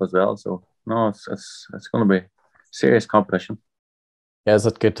him off as well. So no, it's going to be serious competition. Yeah, is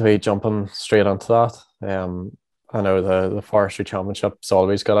it good to be jumping straight into that? I know the Forestry Championship's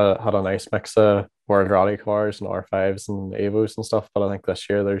always had a nice mix of World Rally cars and R5s and Evos and stuff, but I think this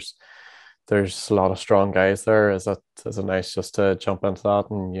year there's a lot of strong guys there. Is it nice just to jump into that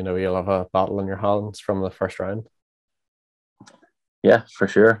and you'll have a battle in your hands from the first round? Yeah, for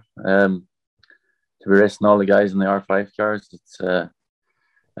sure. To be racing all the guys in the R5 cars,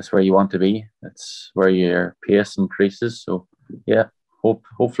 that's where you want to be. It's where your pace increases. So yeah,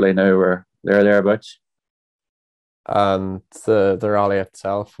 hopefully now we're thereabouts. And the rally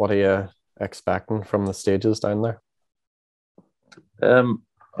itself, what are you expecting from the stages down there?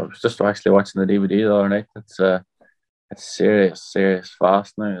 I was just actually watching the DVD the other night. It's serious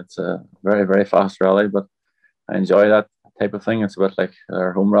fast now. It's a very, very fast rally, but I enjoy that type of thing. It's a bit like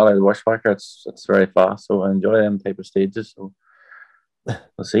our home rally, the Bushwhacker. It's very fast, so I enjoy them type of stages. So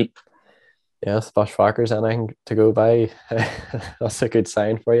we'll see. Yes, Bushwhacker's anything to go by. That's a good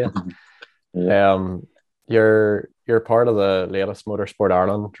sign for you. Yeah. You're part of the latest Motorsport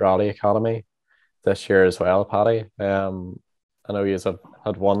Ireland Rally Academy this year as well, Paddy. I know you have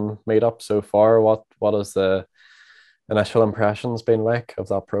had one meetup so far. What has the initial impressions been like of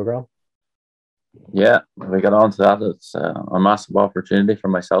that program? Yeah, we got onto that. It's a massive opportunity for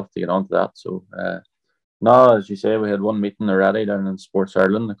myself to get onto that. So no, as you say, we had one meeting already down in Sports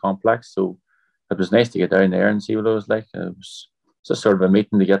Ireland, the complex. So it was nice to get down there and see what it was like. It was just sort of a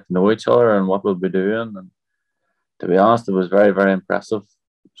meeting to get to know each other and what we'll be doing. And to be honest, it was very, very impressive.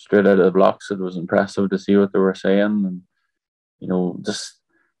 Straight out of the blocks, it was impressive to see what they were saying, and just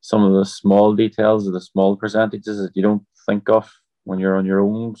some of the small details of the small percentages that you don't think of when you're on your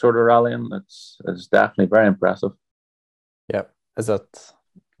own sort of rallying. It's definitely very impressive. Yeah, is it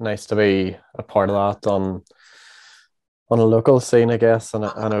nice to be a part of that on a local scene, I guess? And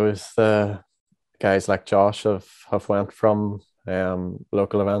I know the guys like Josh have went from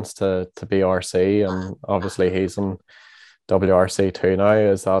local events to BRC, and obviously he's in WRC too now.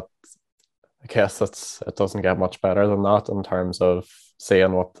 Is that, I guess it doesn't get much better than that in terms of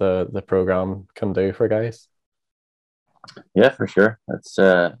seeing what the program can do for guys? Yeah, for sure. It's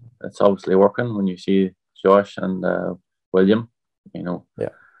obviously working when you see Josh and William. Yeah,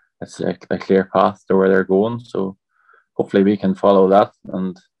 it's a clear path to where they're going. So hopefully we can follow that,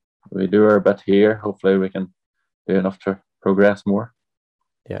 and we do our bit here. Hopefully we can do enough to progress more.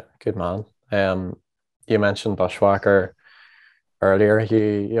 Yeah, good man. You mentioned Bushwhacker earlier.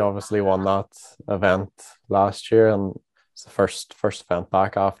 He obviously won that event last year, and it's the first event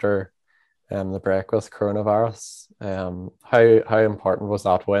back after the break with coronavirus. How important was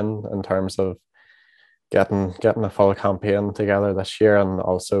that win in terms of getting a full campaign together this year and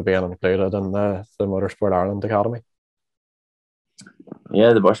also being included in the Motorsport Ireland Academy?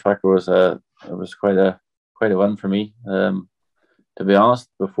 Yeah, the Bushwhacker was quite a win for me. To be honest,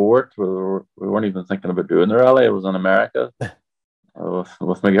 before it, we weren't even thinking about doing the rally. I was in America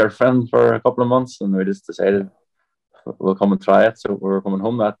with my girlfriend for a couple of months, and we just decided we'll come and try it. So we were coming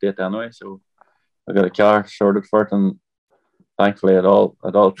home that date anyway. So I got a car sorted for it, and thankfully it all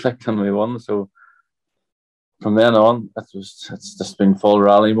clicked and we won. So from then on, it's just been full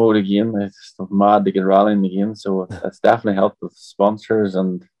rally mode again. It's mad to get rallying again. So it's definitely helped with sponsors,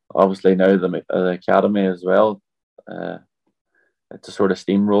 and obviously now the academy as well. It just sort of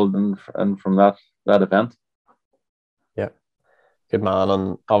steamrolled in from that that event. Yeah, good man.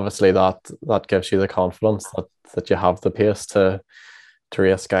 And obviously that gives you the confidence that you have the pace to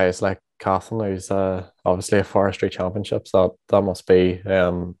race guys like Catherine, who's obviously a forestry championship. So that must be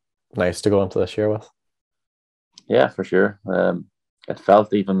nice to go into this year with. Yeah, for sure. It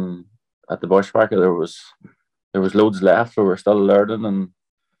felt even at the Bushwhacker there was loads left, but we're still learning and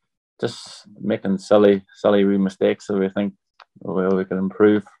just making silly wee mistakes that we think we can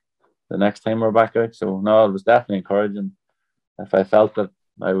improve the next time we're back out. So no, it was definitely encouraging. If I felt that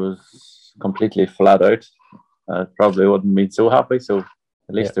I was completely flat out, I probably wouldn't be so happy. So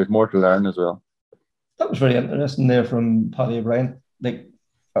at least there's more to learn as well. That was very interesting there from Paddy O'Brien. Like,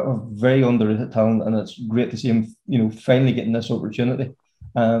 a very underrated talent, and it's great to see him, finally getting this opportunity.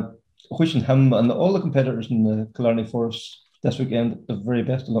 Wishing him and all the competitors in the Killarney Forest this weekend the very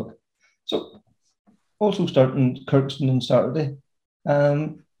best of luck. So, also starting Kirkston on Saturday.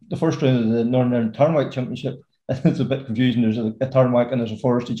 The first round of the Northern Ireland Tarmac Championship. It's a bit confusing. There's a Tarmac and there's a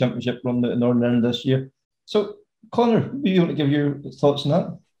Forestry Championship run at Northern Ireland this year. So, Connor, do you want to give your thoughts on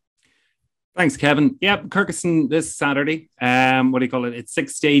that? Thanks, Kevin. Yeah, Kirkeston this Saturday. What do you call it? It's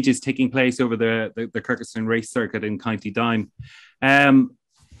 6 stages taking place over the Kirkeston race circuit in County Down.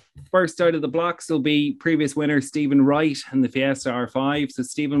 First out of the blocks will be previous winner Stephen Wright and the Fiesta R5. So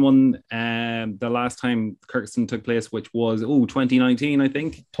Stephen won the last time Kirkeston took place, which was 2019, I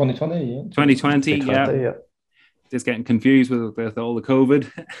think. 2020, yeah. 2020, yeah. Just getting confused with all the COVID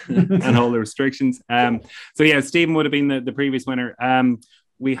and all the restrictions. So yeah, Stephen would have been the previous winner.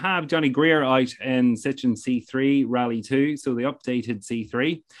 We have Johnny Greer out in Sitchin C3 Rally 2, so the updated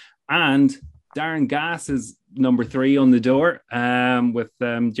C3. And Darren Gass is number 3 on the door with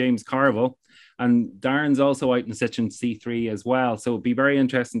James Carville. And Darren's also out in Sitchin C3 as well. So it'd be very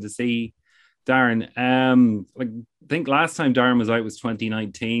interesting to see Darren. I think last time Darren was out was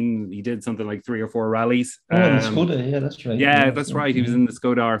 2019. He did something like 3 or 4 rallies. In the Skoda, yeah, that's right. Yeah, that's right. He was in the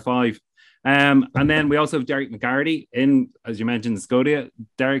Skoda R5. And then we also have Derek McGarty in, as you mentioned, the Skoda.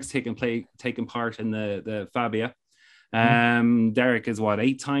 Derek's taken part in the Fabia. Derek is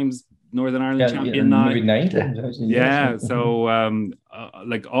 8 times Northern Ireland champion now. Maybe 9 times. Yeah, so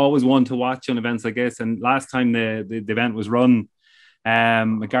always one to watch on events like this. And last time the event was run,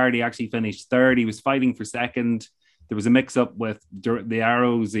 McGarty actually finished 3rd. He was fighting for 2nd. There was a mix-up with the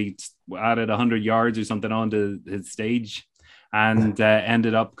arrows. He added 100 yards or something onto his stage. And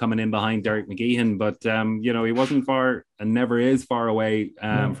ended up coming in behind Derek McGeehan. But, he wasn't far and never is far away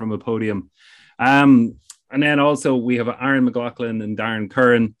from a podium. And then also we have Aaron McLaughlin and Darren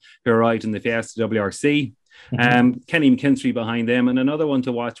Curran, who are out in the Fiesta WRC. Kenny McKinstry behind them. And another one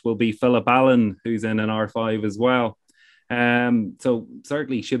to watch will be Philip Allen, who's in an R5 as well. So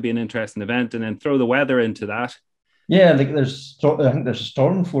certainly should be an interesting event. And then throw the weather into that. Yeah, I think there's a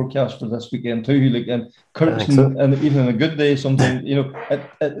storm forecast for this weekend too. Kirkeston, and even on a good day, something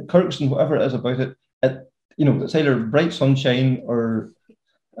at Kirkeston, whatever it is about it, it's either bright sunshine or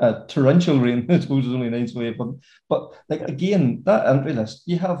torrential rain. I suppose is only a nice way, but again, that entry list,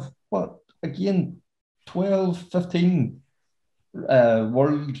 you have 12, 15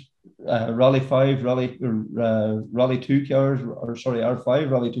 World Rally 5, Rally 2 cars,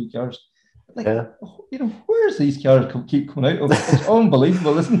 R5 Rally 2 cars. Where's these cars keep coming out of? It's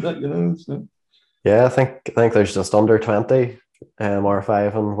unbelievable, isn't it? So. Yeah, I think there's just under 20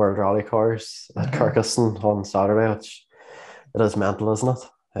 R5 and World Rally cars at Kirkeston on Saturday, which it is mental, isn't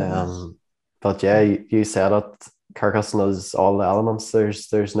it? But yeah, you said it. Kirkeston is all the elements.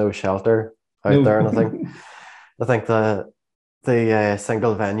 There's no shelter out there, and I think the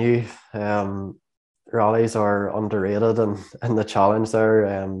single venue rallies are underrated, and in the challenge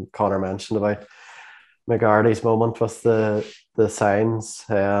there, Connor mentioned about McGarty's moment with the signs,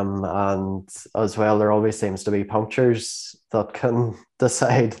 and as well there always seems to be punctures that can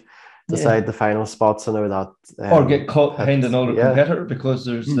decide the final spots. I know that or get caught behind another competitor, because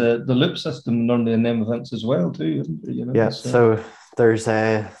there's the loop system normally in them events as well too, isn't there? So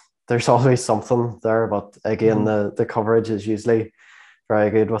there's always something there, but again the coverage is usually very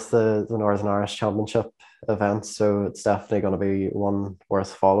good with the Northern Irish Championship events, so it's definitely going to be one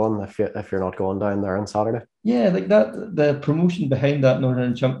worth following if you're not going down there on Saturday. Yeah, like that, the promotion behind that Northern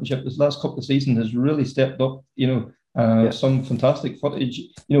Ireland Championship this last couple of seasons has really stepped up. Some fantastic footage,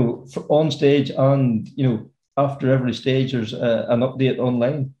 on stage, and after every stage there's an update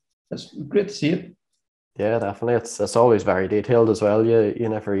online. It's great to see it. Yeah, definitely. It's always very detailed as well. You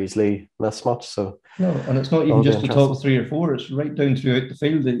never easily miss much. So No, and it's not even it'll be just the top interesting. 3 or 4. It's right down throughout the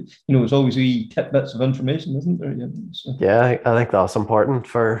field. It's always wee tidbits of information, isn't there? Yeah. So, Yeah, I think that's important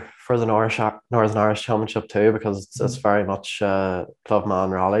for the Northern Irish Championship too, because it's very much clubman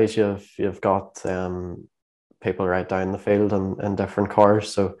rallies. You've got people right down the field in different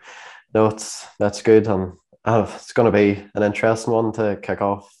cars. So no, that's good, and it's going to be an interesting one to kick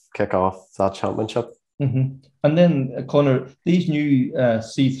off that championship. And then Connor, these new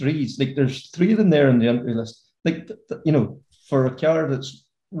C3s, like there's 3 of them there in the entry list. Like for a car that's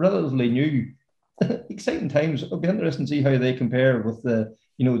relatively new, exciting times. It'll be interesting to see how they compare with the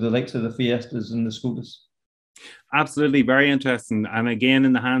likes of the Fiestas and the Skodas. Absolutely, very interesting. And again,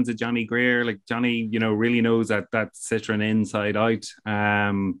 in the hands of Johnny Greer, like Johnny, really knows that Citroen inside out.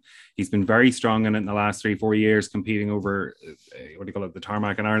 He's been very strong in it in the last 3-4 years, competing over the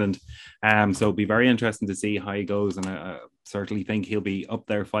tarmac in Ireland. So it'll be very interesting to see how he goes, and I certainly think he'll be up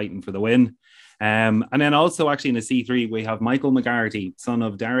there fighting for the win. And then also actually in the C3 we have Michael McGarty, son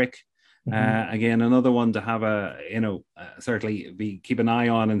of Derek. Again, another one to have certainly keep an eye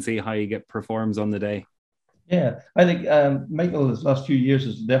on and see how he performs on the day. Yeah, I think Michael, his last few years,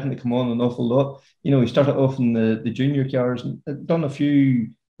 has definitely come on an awful lot. He started off in the junior cars and done a few,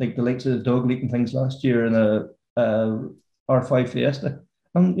 like the likes of the dog leak and things last year in a R5 Fiesta.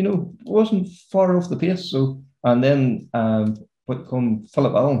 And, wasn't far off the pace. So, and then what come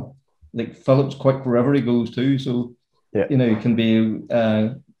Philip Allen, like Philip's quick wherever he goes too. So, Yeah. He can be,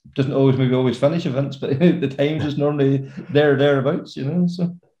 doesn't always finish events, but the times is normally thereabouts,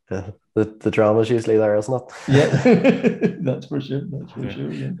 so. The drama's usually there, isn't it? Yeah, that's for sure.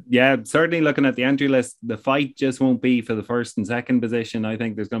 Yeah, certainly looking at the entry list, the fight just won't be for the first and second position. I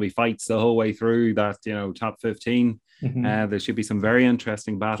think there's going to be fights the whole way through that, top 15. There should be some very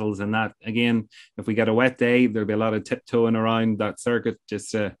interesting battles. And that, again, if we get a wet day, there'll be a lot of tiptoeing around that circuit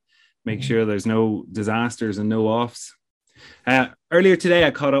just to make sure there's no disasters and no offs. Earlier today,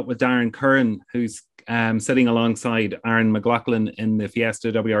 I caught up with Darren Curran, who's sitting alongside Aaron McLaughlin in the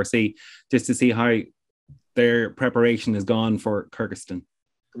Fiesta WRC, just to see how their preparation has gone for Kyrgyzstan.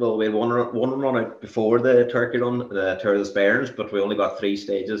 Well, we had one run out before the Turkey run, the Tour of the Spares, but we only got 3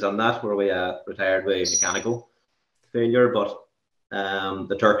 stages on that, where we retired with mechanical failure. But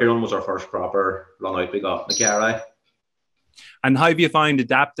the Turkey run was our first proper run out we got in the car. And how have you found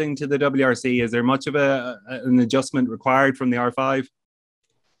adapting to the WRC? Is there much of an adjustment required from the R5?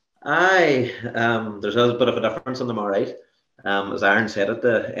 There's a bit of a difference on them, all right. As Aaron said at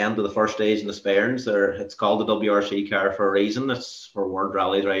the end of the first stage in the Spairns, it's called the WRC car for a reason. It's for World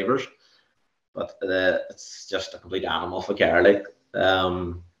Rally drivers, but it's just a complete animal of a car. Like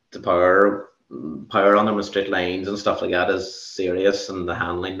the power on them in straight lines and stuff like that is serious, and the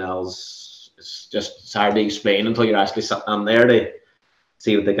handling now it's hard to explain until you're actually sitting on there to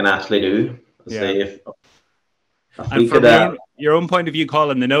see what they can actually do. Yeah. And from your own point of view,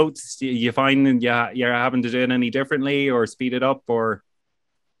 Colin, the notes, you find you're having to do it any differently or speed it up, or?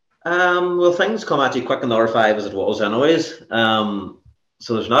 Well, things come at you quick in the R5 as it was anyways.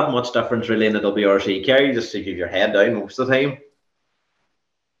 So there's not much difference really in the WRC car. You just keep your head down most of the time.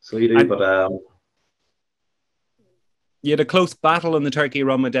 So you do, but... You had a close battle in the Turkey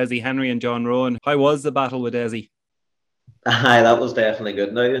run with Desi Henry and John Rowan. How was the battle with Desi? That was definitely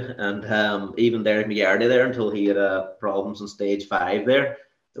good now. And even Derek McGarty there, until he had problems in stage 5 there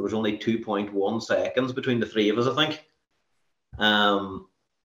was only 2.1 seconds between the 3 of us, I think.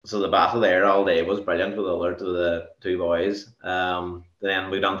 So the battle there all day was brilliant with the 2 boys.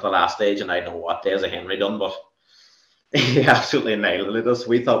 Then we done to the last stage, and I don't know what Desi Henry done, but he absolutely nailed us.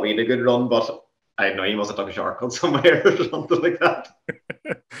 We thought we had a good run, but I know he must have took a shortcut somewhere or something like that.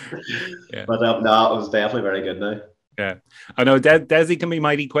 Yeah. But no, it was definitely very good now. Yeah, I know Desi can be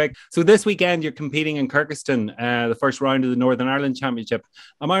mighty quick. So this weekend you're competing in Kyrgyzstan, the first round of the Northern Ireland Championship.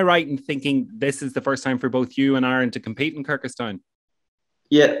 Am I right in thinking this is the first time for both you and Aaron to compete in Kyrgyzstan?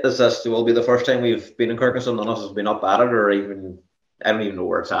 Yeah, this will be the first time we've been in Kyrgyzstan. None of us has been up at it, or even I don't even know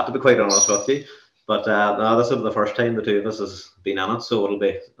where it's at, to be quite honest with you. But no, this is the first time the 2 of us has been in it, so it'll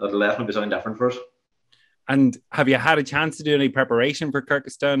definitely be something different for us. And have you had a chance to do any preparation for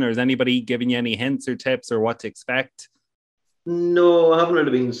Kyrgyzstan, or has anybody given you any hints or tips or what to expect? No, I haven't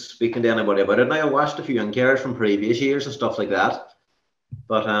really been speaking to anybody about it. Now, I watched a few NCARs from previous years and stuff like that,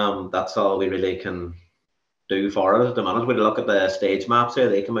 but that's all we really can do for it at the minute. We look at the stage maps here;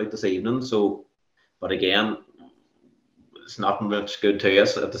 they come out this evening. So, but again, it's not much good to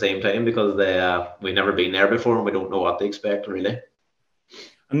us at the same time because we've never been there before and we don't know what to expect really.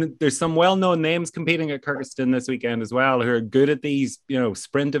 And there's some well-known names competing at Kirkeston this weekend as well, who are good at these,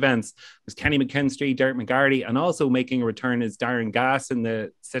 sprint events. There's Kenny McKinstry, Derek McGarty, and also making a return is Darren Gass in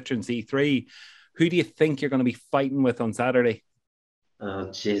the Citroen C3. Who do you think you're going to be fighting with on Saturday? Oh,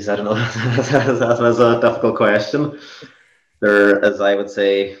 jeez, I don't know. That's a difficult question. There is, I would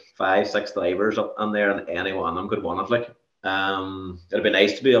say, 5-6 drivers up on there, and any one of them could win it. Like, it'd be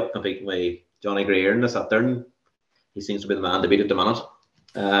nice to be up competing with Johnny Greer in the Saturn. He seems to be the man to beat at the minute.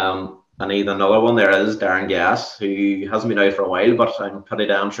 And even another one there is Darren Gass, who hasn't been out for a while, but I'm pretty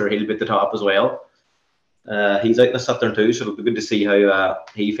damn sure he'll be at the top as well. He's out in the Saturn too, so it'll be good to see how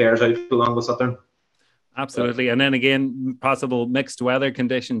he fares out along with Saturn. Absolutely, and then again, possible mixed weather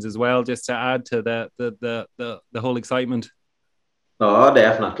conditions as well, just to add to the whole excitement. Oh,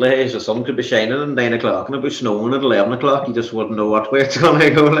 definitely. The sun could be shining at 9 o'clock and it'd be snowing at 11 o'clock. You just wouldn't know what way it's going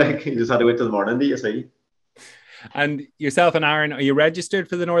to go. Like, you just had to wait till the morning, do you see? And yourself and Aaron, are you registered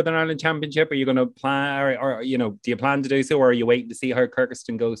for the Northern Ireland Championship? Are you going to plan, or do you plan to do so, or are you waiting to see how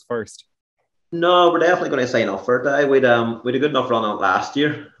Kirkeston goes first? No, we're definitely going to sign up for it. We had a good enough run on it last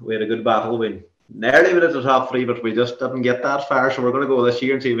year. We had a good battle. We nearly went at the top 3, but we just didn't get that far. So we're going to go this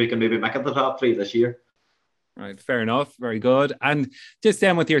year and see if we can maybe make it the top 3 this year. Right, fair enough. Very good. And just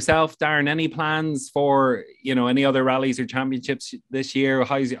then with yourself, Darren, any plans for any other rallies or championships this year?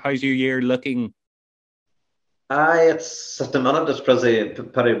 How's your year looking? It's at the minute it's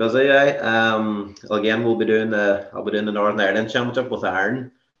pretty busy. Again, I'll be doing the Northern Ireland Championship with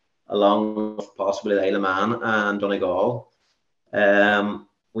Aaron, along with possibly the Isle of Man and Donegal.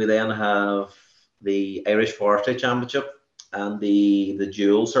 We then have the Irish Forestry Championship and the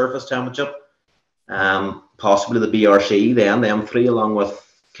Dual Surface Championship. Possibly the BRC, then them 3 along with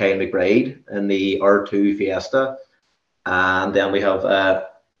Kyle McBride in the R2 Fiesta, and then we have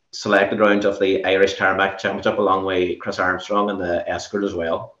selected rounds of the Irish Tarmac Championship along with Chris Armstrong and the Escort as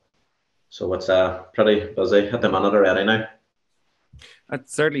well. So it's pretty busy at the minute already now. That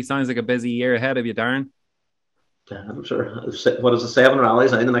certainly sounds like a busy year ahead of you, Darren. Yeah, I'm sure. What is it, 7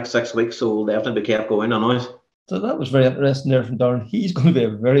 rallies now in the next 6 weeks, so we'll definitely be kept going anyways. So that was very interesting there from Darren. He's going to be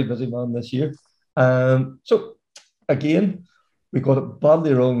a very busy man this year. So again, we got it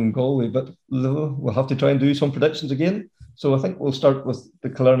badly wrong in Galway, but we'll have to try and do some predictions again. So I think we'll start with the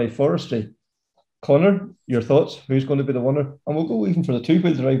Killarney Forestry. Connor, your thoughts? Who's going to be the winner? And we'll go even for the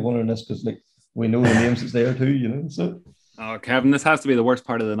 2-wheel drive winner in this, because we know the names that's there too, So. Oh, Kevin, this has to be the worst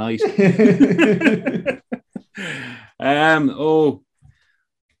part of the night.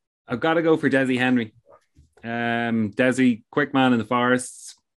 I've got to go for Desi Henry. Desi, quick man in the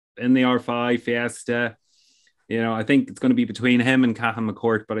forests, in the R5 Fiesta. I think it's going to be between him and Cathal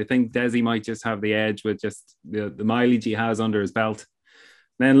McCourt, but I think Desi might just have the edge with just the mileage he has under his belt.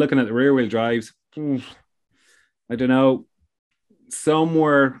 Then looking at the rear wheel drives, I don't know,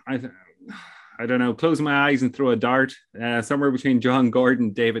 somewhere, I don't know, closing my eyes and throw a dart, somewhere between John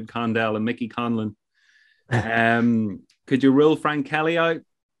Gordon, David Condell and Mickey Conlon. Could you rule Frank Kelly out?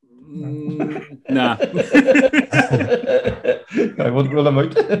 Nah. I wouldn't rule him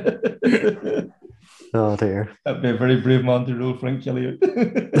out. Oh dear. That'd be a very brave man to rule Frank Kelly out.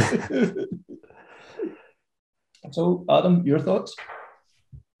 So, Adam, your thoughts?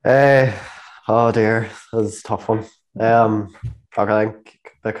 Oh dear, that's a tough one. I think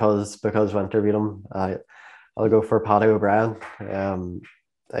because Winter beat him, I'll go for Paddy O'Brien.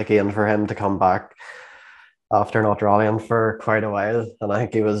 Again, for him to come back after not rallying for quite a while, and I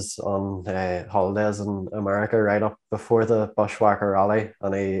think he was on holidays in America right up before the Bushwhacker Rally,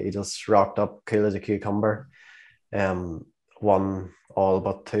 and he just rocked up cool as a cucumber. Won all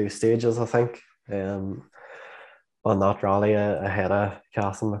but 2 stages, I think, on that rally ahead of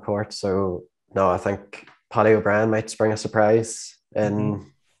Cathal McCourt. So no, I think Paddy O'Brien might spring a surprise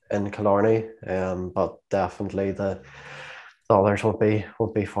in Killarney, but definitely the others won't be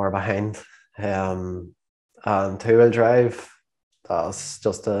far behind. And 2-wheel drive, that's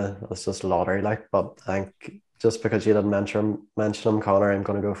just a lottery, but I think just because you didn't mention him, Connor, I'm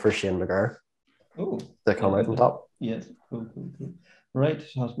going to go for Shane McGurr. Oh, to come out on top. Yes, cool. Right,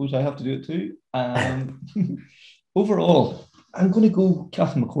 so I suppose I have to do it too. Overall, I'm going to go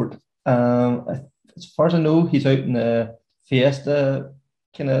Cathal McCourt. As far as I know, he's out in a Fiesta,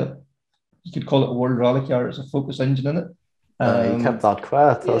 kind of, you could call it a World Rally car. It's a Focus engine in it. You kept that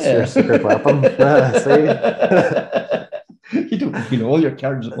quiet. That's your secret weapon. See? You don't all your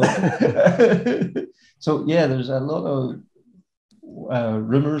cards at once. So yeah, there's a lot of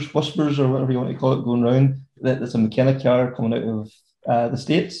rumors, whispers, or whatever you want to call it, going around that there's a McKenna car coming out of the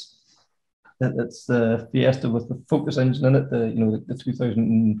States. That's the Fiesta with the Focus engine in it. The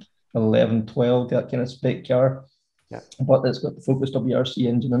 2011-12, that kind of spec car. but it's got the Focus WRC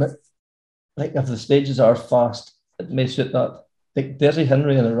engine in it. Like if the stages are fast, it may suit that. Like Desi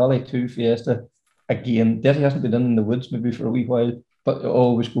Henry in a Rally 2 Fiesta, again, Desi hasn't been in the woods maybe for a wee while, but it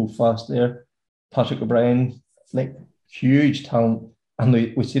always go fast there. Patrick O'Brien, like huge talent, and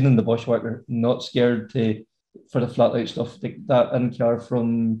we've seen in the Bushwhacker, not scared for the flat out stuff. Like that in car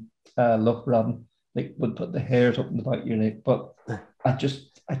from Loughradden, like would put the hairs up in the back of your neck. But I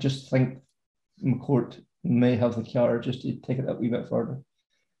just think McCourt may have the car just to take it a wee bit further.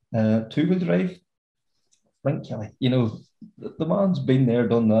 Two-wheel drive, Frank Kelly. You know, the man's been there,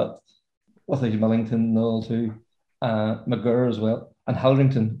 done that with his Millington and all too. McGurr as well, and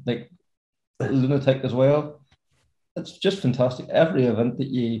Halrington, like lunatic as well. It's just fantastic. Every event that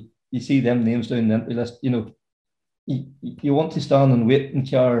you see them names down the entry list, you know, you want to stand and wait in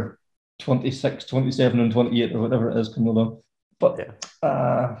car 26, 27 and 28 or whatever it is coming along. But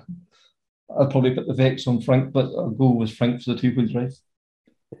I'll probably put the Vex on Frank, but I'll go with Frank for the two-wheel drive.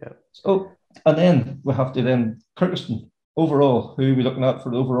 Yeah. So, and then we have to Kirkeston. Overall, who are we looking at for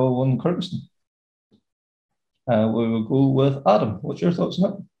the overall one in Kirkeston? We will go with Adam. What's your thoughts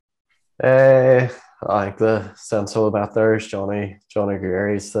on I think the sensible bet there is Johnny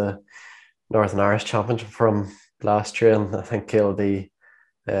Greer. He's the Northern Irish champion from last year, and I think he'll be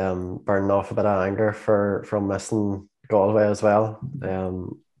burning off a bit of anger from missing Galway as well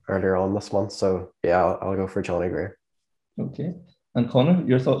earlier on this month. So yeah, I'll go for Johnny Greer. Okay. And Connor,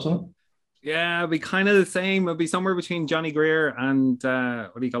 your thoughts on it? Yeah, it'd be kind of the same. It'd be somewhere between Johnny Greer and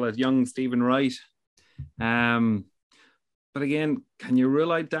young Stephen Wright. But again, can you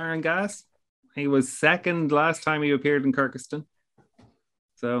rule out Darren Gass? He was second last time he appeared in Kirkeston.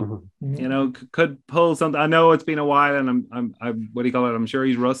 So, you know, could pull something. I know it's been a while, and I'm sure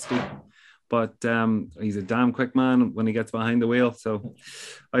he's rusty, but he's a damn quick man when he gets behind the wheel. So,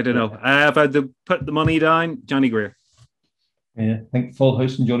 I don't know. If I had to put the money down, Johnny Greer. Yeah, I think full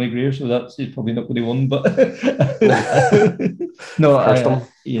house and Johnny Greer, so he's probably not going to win. But no,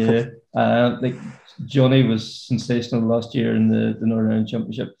 like Johnny was sensational last year in the Northern Ireland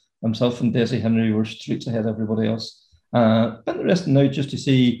Championship. Himself and Desi Henry were streets ahead of everybody else. Interesting now just to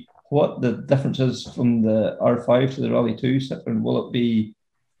see what the difference is from the R5 to the Rally 2 Citroen. Will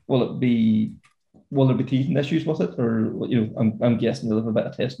there be teething issues with it, or you know? I'm guessing they'll have a bit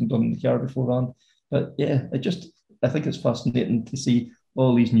of testing done in the car beforehand. But yeah, I think it's fascinating to see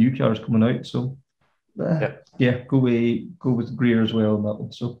all these new cars coming out. So go with Greer as well on that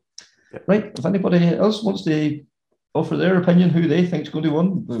one. So right, if anybody else wants to offer their opinion, who they think is going to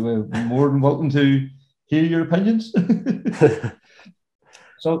win, we're more than welcome to hear your opinions.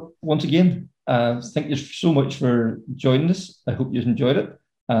 So once again, thank you so much for joining us. I hope you enjoyed it.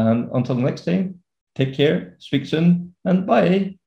 And until next time, take care, speak soon, and bye.